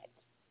filming it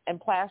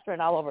and plastering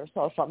all over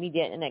social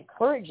media and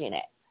encouraging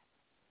it.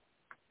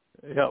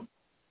 Yep.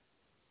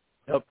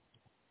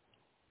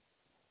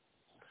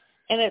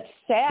 And it's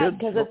sad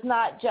because it's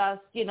not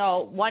just,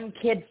 one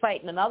kid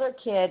fighting another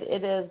kid.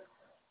 It is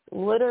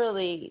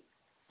literally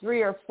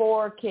 3 or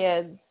 4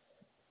 kids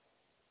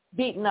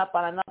beating up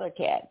on another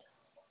kid.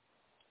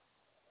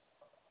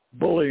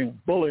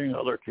 Bullying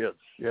other kids,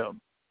 yeah.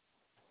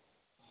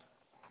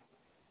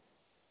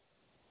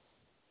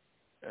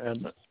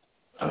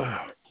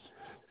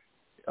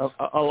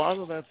 a lot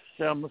of that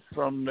stems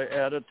from the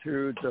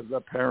attitudes of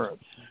the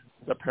parents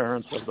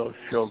of those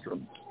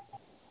children.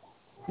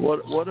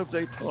 What have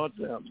they taught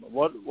them?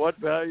 What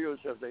values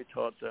have they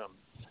taught them?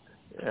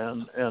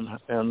 And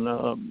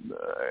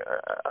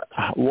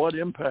what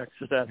impacts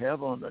does that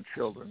have on the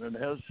children? And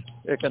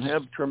it can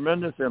have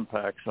tremendous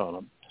impacts on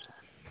them.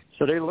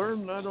 So they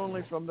learn not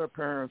only from their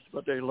parents,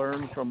 but they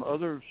learn from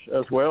others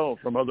as well,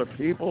 from other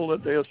people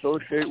that they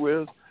associate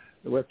with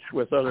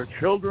other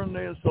children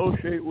they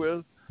associate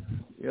with,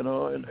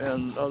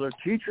 and other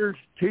teachers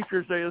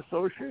they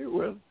associate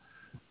with.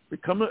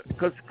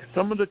 Because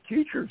some of the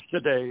teachers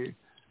today,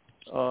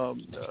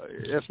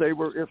 if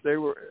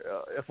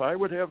I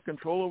would have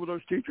control over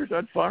those teachers,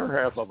 I'd fire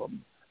half of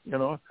them,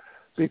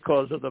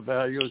 because of the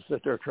values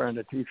that they're trying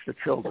to teach the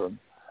children.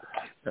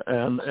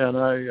 And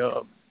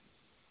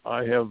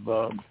I have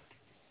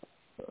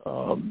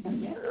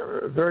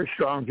very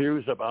strong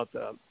views about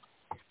that.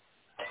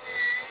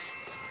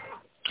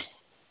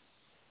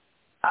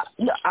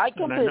 No, I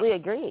completely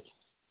agree.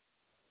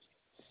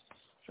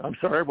 I'm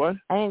sorry, what?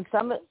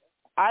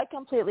 I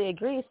completely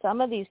agree.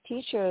 Some of these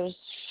teachers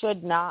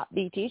should not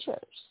be teachers.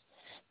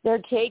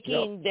 They're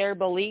taking their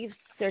beliefs,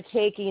 they're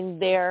taking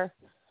their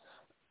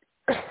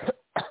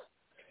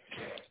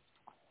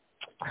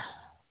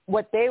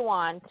what they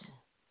want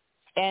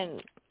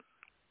and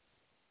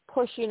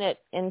pushing it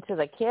into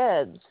the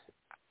kids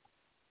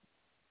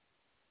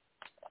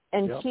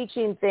and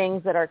teaching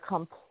things that are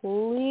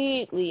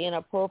completely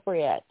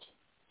inappropriate.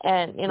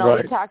 And,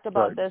 we talked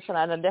about this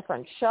on a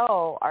different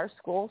show, our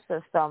school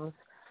systems.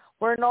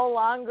 We're no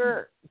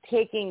longer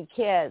taking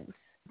kids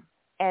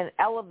and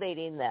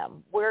elevating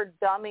them. We're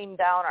dumbing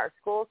down our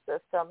school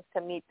systems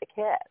to meet the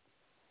kids.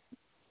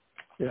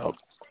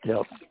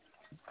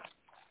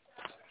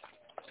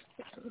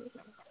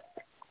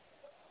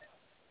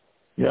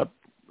 Yep.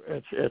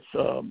 It's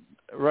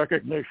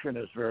recognition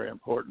is very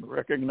important.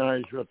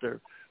 Recognize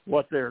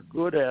what they're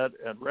good at,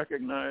 and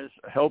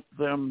help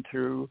them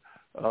to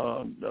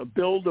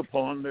build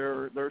upon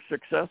their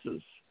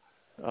successes.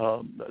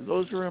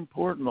 Those are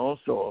important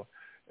also,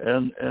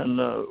 and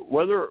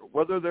whether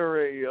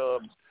they're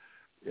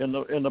in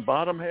the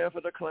bottom half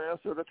of the class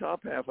or the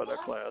top half of the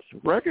class,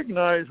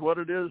 recognize what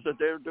it is that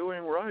they're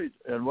doing right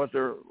and what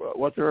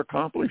they're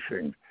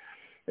accomplishing,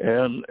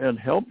 and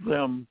help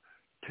them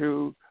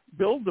to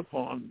build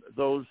upon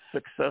those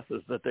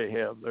successes that they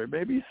have. There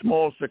may be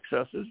small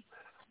successes,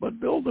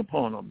 but build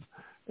upon them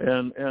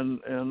and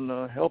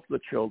help the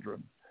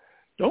children.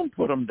 Don't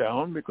put them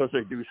down because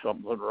they do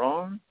something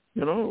wrong.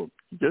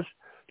 Just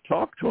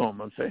talk to them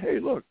and say, hey,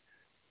 look,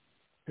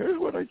 here's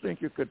what I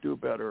think you could do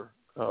better,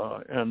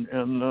 and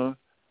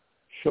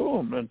show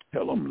them and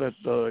tell them that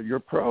you're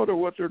proud of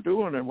what they're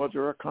doing and what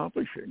they're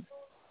accomplishing,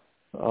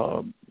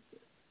 and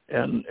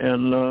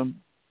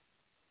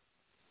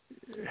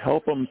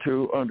help them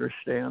to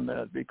understand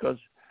that, because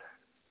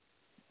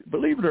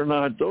believe it or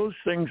not, those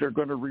things are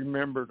going to be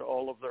remembered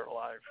all of their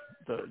life.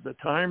 The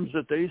times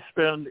that they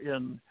spend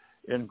in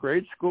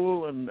grade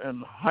school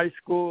and high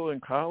school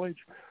and college,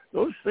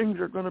 those things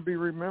are going to be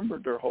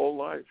remembered their whole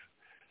life,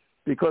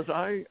 because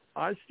I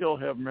still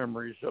have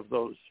memories of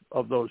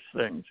those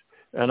things,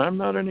 and I'm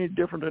not any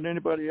different than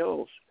anybody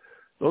else.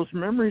 Those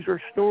memories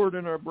are stored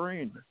in our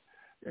brain,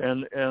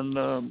 and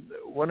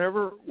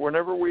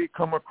whenever we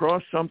come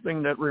across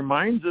something that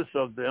reminds us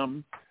of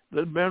them,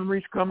 the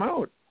memories come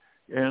out,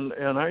 and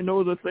I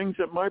know the things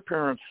that my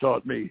parents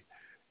taught me,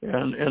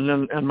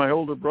 and my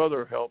older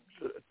brother helped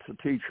to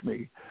teach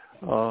me,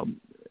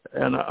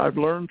 and I've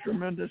learned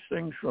tremendous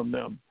things from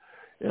them.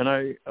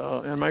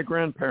 And my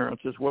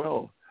grandparents as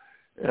well.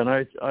 And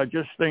I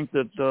just think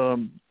that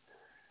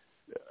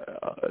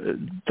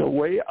the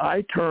way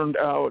I turned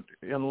out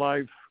in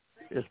life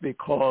is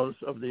because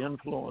of the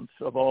influence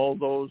of all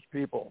those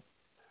people.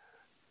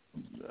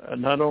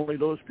 And not only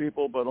those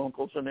people, but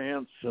uncles and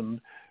aunts and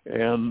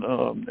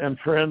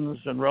friends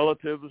and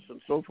relatives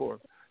and so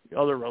forth,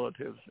 other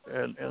relatives,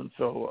 and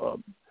so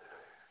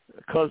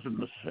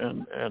cousins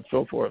and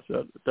so forth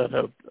that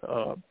have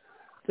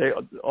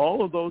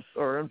all of those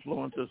are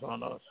influences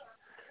on us.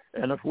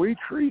 And if we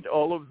treat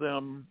all of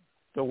them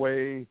the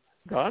way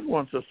God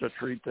wants us to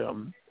treat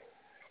them,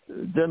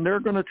 then they're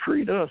going to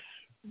treat us.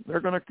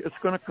 It's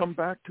going to come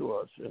back to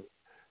us,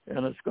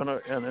 and it's going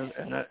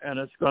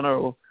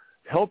to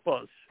help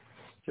us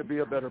to be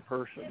a better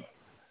person,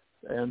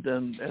 and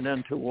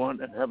then to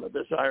want and have a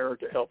desire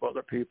to help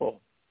other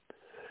people,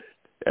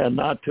 and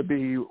not to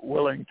be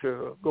willing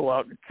to go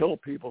out and kill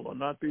people, and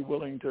not be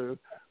willing to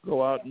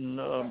go out and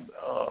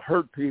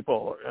hurt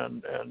people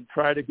and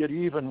try to get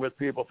even with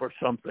people for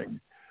something.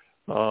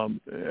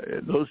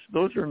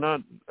 Those are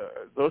not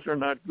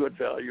good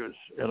values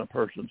in a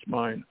person's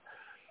mind.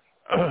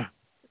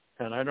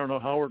 And I don't know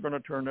how we're going to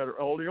turn that.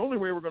 Oh, the only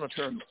way we're going to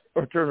turn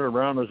it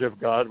around is if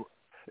God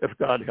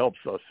helps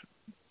us.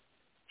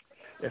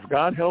 If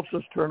God helps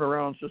us turn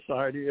around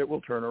society, it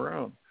will turn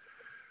around.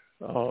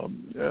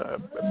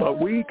 But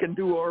we can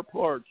do our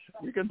parts.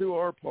 We can do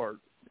our part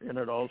in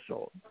it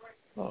also.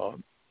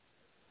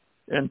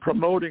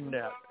 promoting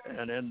that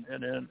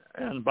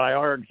and by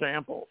our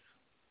examples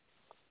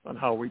on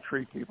how we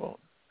treat people.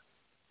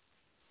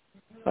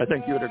 I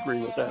think you would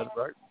agree with that,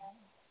 right?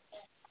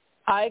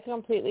 I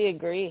completely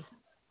agree.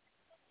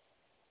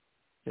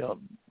 Yeah.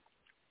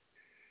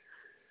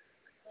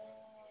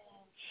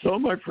 So,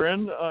 my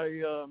friend,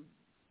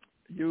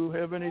 you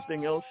have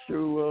anything else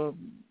to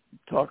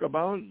talk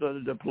about,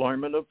 the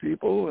deployment of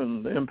people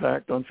and the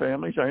impact on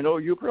families? I know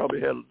you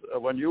probably had,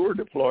 when you were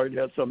deployed,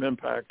 had some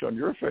impact on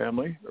your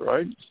family,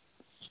 right?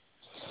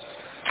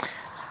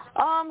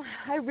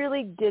 I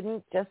really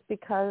didn't, just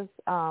because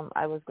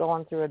I was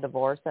going through a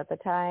divorce at the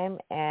time,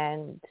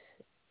 and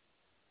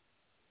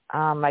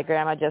my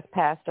grandma just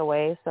passed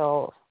away,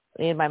 so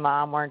me and my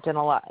mom weren't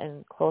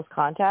in close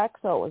contact,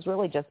 so it was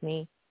really just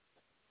me.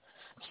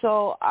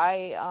 So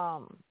I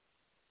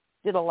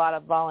did a lot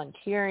of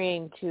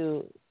volunteering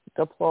to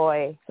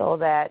deploy so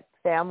that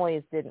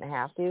families didn't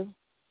have to.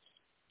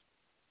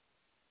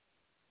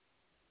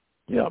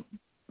 Yep.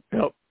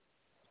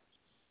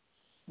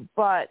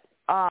 But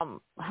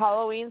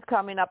Halloween's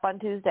coming up on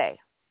Tuesday.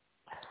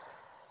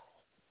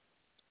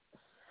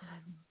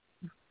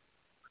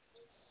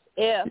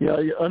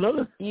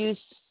 Another.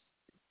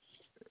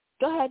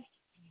 Go ahead.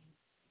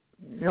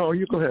 No,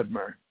 you go ahead,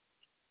 Mary.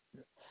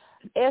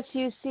 If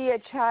you see a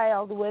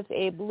child with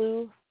a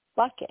blue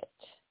bucket,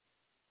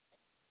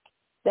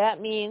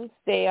 that means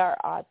they are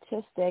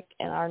autistic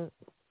and are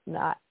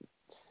not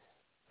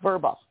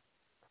verbal.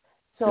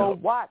 So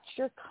watch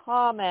your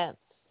comments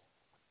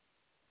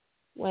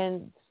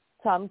when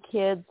some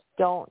kids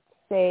don't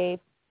say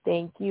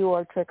thank you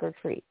or trick or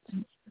treat.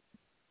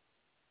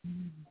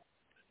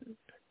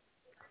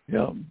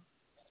 Yeah.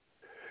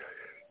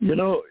 You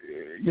know,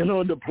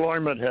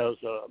 deployment has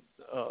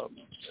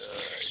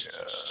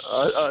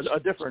a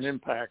different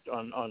impact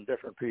on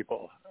different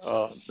people.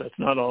 That's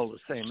not all the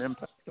same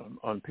impact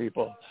on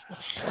people,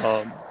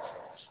 and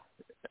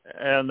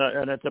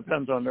it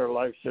depends on their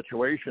life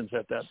situations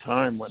at that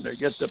time when they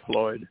get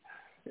deployed.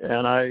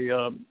 And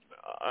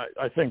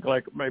I think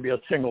like maybe a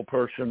single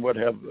person would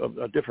have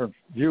a different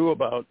view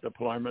about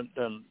deployment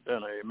than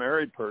a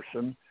married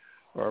person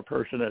or a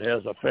person that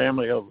has a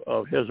family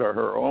of his or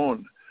her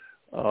own.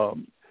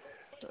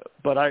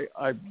 But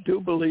I do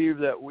believe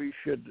that we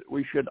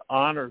should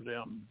honor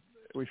them.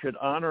 We should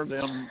honor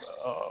them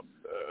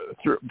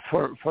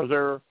for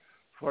their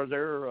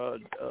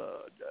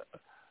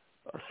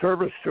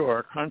service to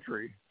our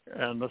country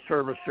and the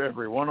service to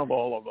every one of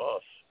all of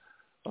us,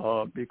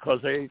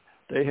 because they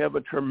have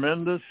a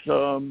tremendous.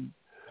 They're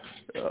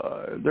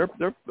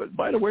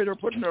by the way, they're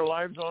putting their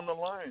lives on the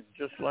line,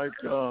 just like.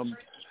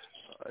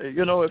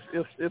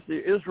 If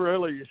the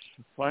Israelis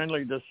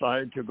finally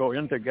decide to go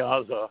into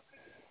Gaza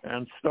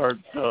and start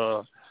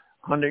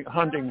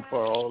hunting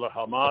for all the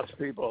Hamas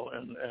people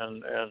and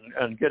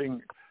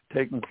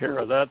taking care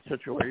of that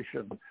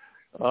situation,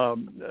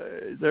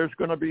 there's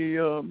going to be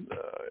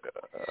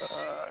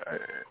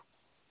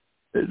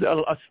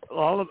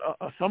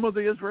some of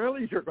the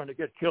Israelis are going to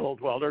get killed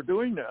while they're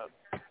doing that,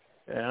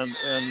 and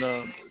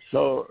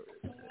so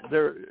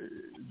they're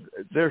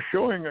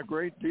showing a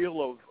great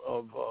deal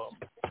of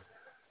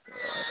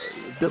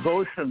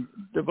devotion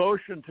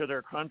to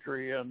their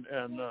country and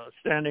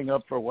standing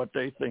up for what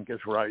they think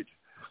is right,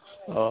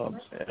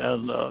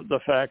 and the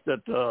fact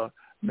that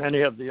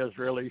many of the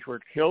Israelis were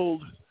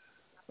killed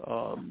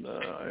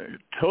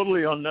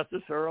totally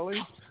unnecessarily,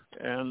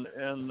 and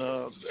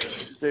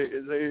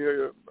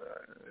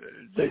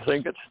they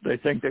think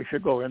they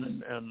should go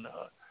in and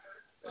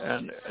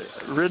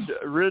rid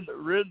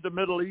the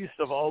Middle East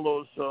of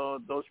all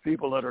those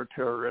people that are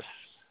terrorists,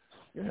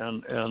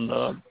 and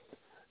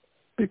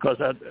because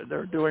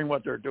they're doing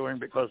what they're doing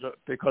because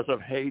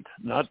of hate,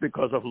 not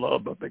because of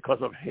love, but because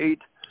of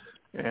hate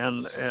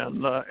and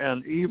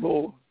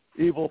evil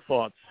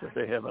thoughts that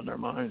they have in their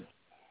minds.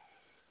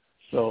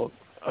 So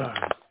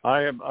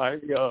I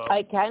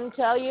can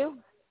tell you,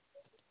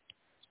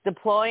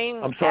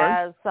 deploying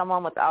as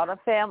someone without a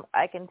family,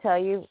 I can tell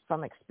you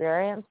from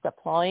experience,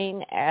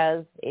 deploying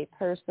as a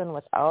person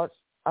without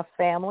a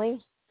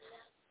family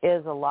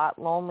is a lot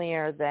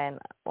lonelier than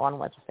one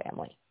with a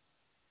family.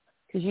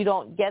 Because you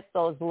don't get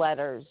those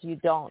letters, you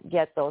don't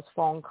get those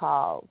phone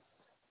calls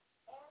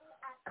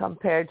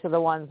compared to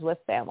the ones with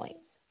family.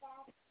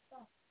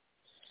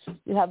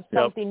 You have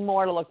something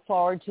more to look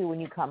forward to when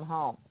you come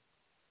home.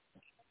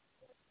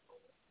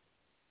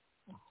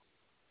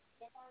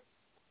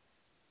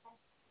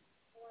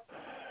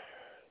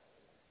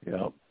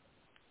 Yeah.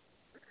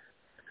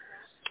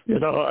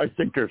 I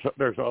think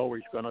there's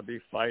always going to be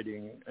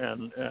fighting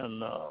and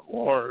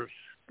wars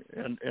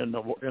in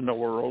the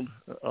world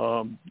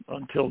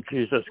until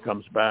Jesus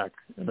comes back,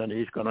 and then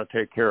he's going to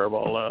take care of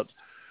all that.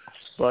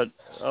 But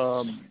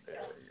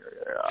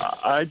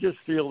I just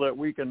feel that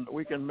we can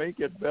make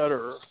it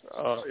better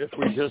if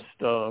we just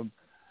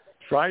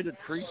try to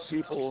treat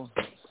people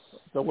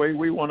the way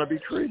we want to be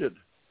treated,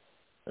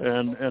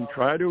 and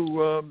try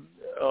to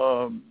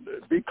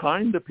be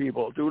kind to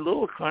people, do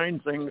little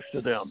kind things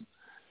to them.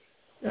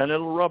 and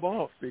it'll rub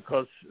off,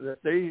 because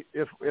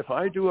if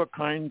I do a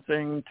kind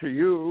thing to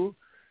you,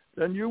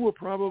 then you will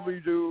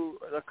probably do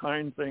a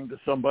kind thing to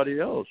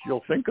somebody else.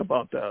 You'll think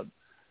about that.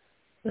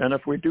 And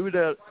if we do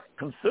that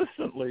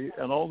consistently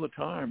and all the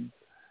time,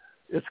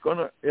 it's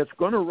gonna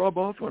rub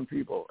off on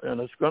people,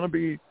 and it's gonna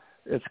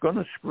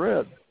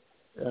spread,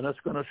 and it's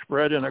gonna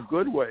spread in a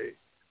good way,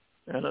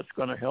 and it's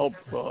gonna help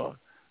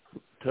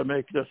to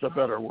make this a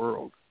better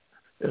world.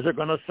 Is it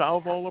gonna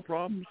solve all the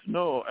problems?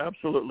 No,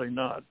 absolutely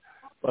not.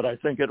 But I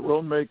think it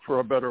will make for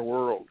a better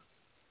world,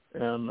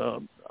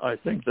 and I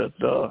think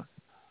that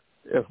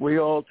if we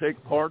all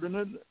take part in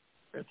it,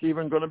 it's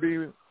even going to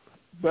be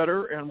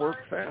better and work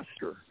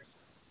faster.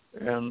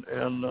 And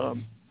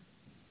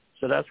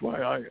so that's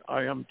why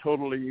I am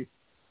totally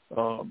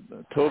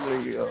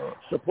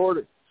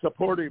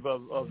supportive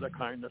of the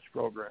kindness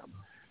program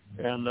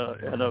and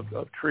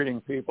of treating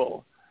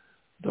people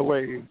the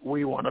way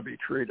we want to be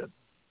treated.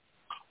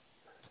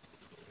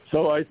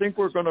 So I think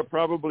we're going to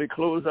probably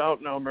close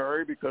out now,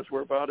 Mary, because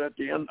we're about at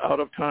the end, out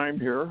of time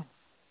here.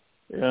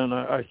 And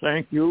I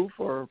thank you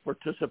for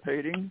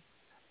participating.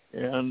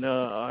 And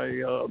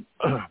I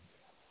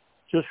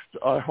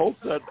hope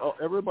that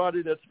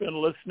everybody that's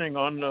been listening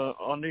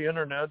on the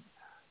internet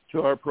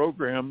to our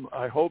program,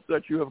 I hope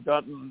that you have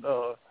gotten,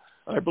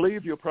 I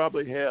believe you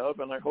probably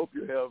have, and I hope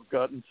you have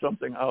gotten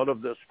something out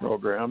of this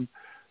program,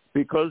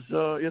 because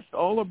it's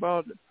all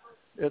about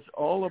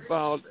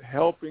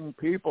helping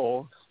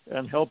people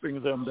and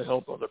helping them to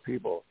help other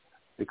people,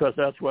 because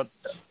that's what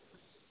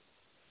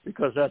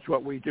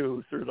we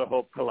do through the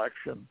Hope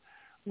Collection.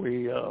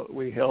 We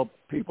help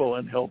people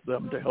and help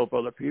them to help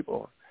other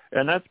people,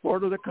 and that's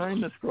part of the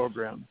kindness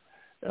program.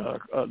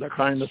 The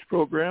kindness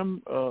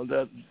program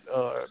that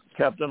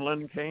Captain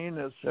Lynn Kane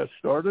has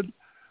started,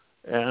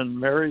 and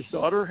Mary's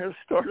daughter has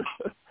started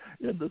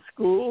in the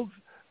schools.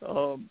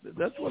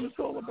 That's what it's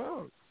all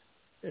about,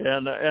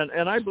 and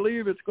I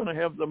believe it's going to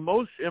have the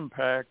most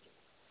impact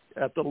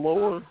at the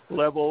lower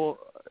level,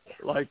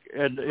 like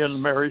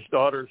in Mary's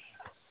daughter's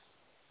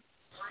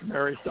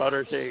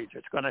age.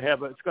 It's going to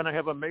have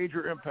a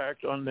major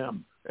impact on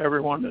them,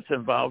 everyone that's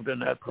involved in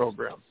that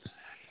program.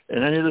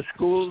 In any of the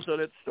schools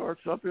that it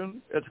starts up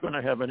in, it's going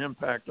to have an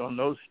impact on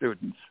those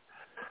students.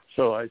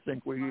 So I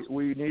think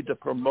we need to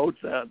promote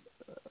that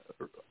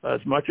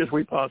as much as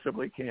we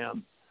possibly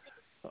can.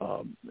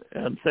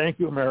 And thank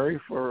you, Mary,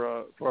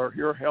 for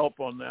your help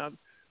on that.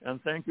 And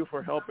thank you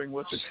for helping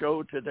with the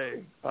show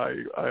today.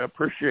 I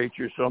appreciate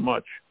you so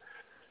much,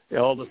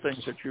 all the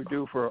things that you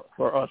do for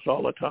us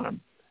all the time.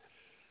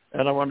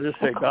 And I wanted to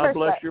say, God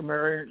bless you,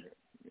 Mary,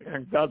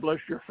 and God bless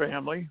your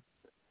family,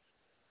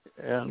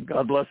 and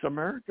God bless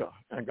America,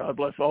 and God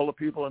bless all the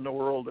people in the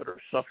world that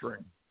are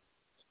suffering.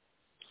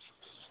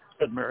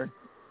 Good, Mary.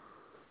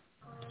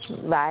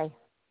 Bye.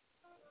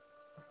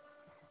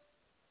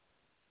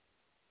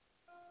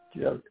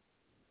 Yeah.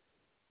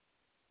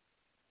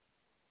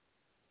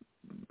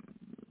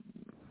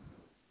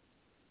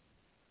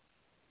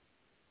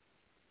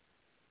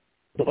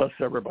 Bless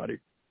everybody.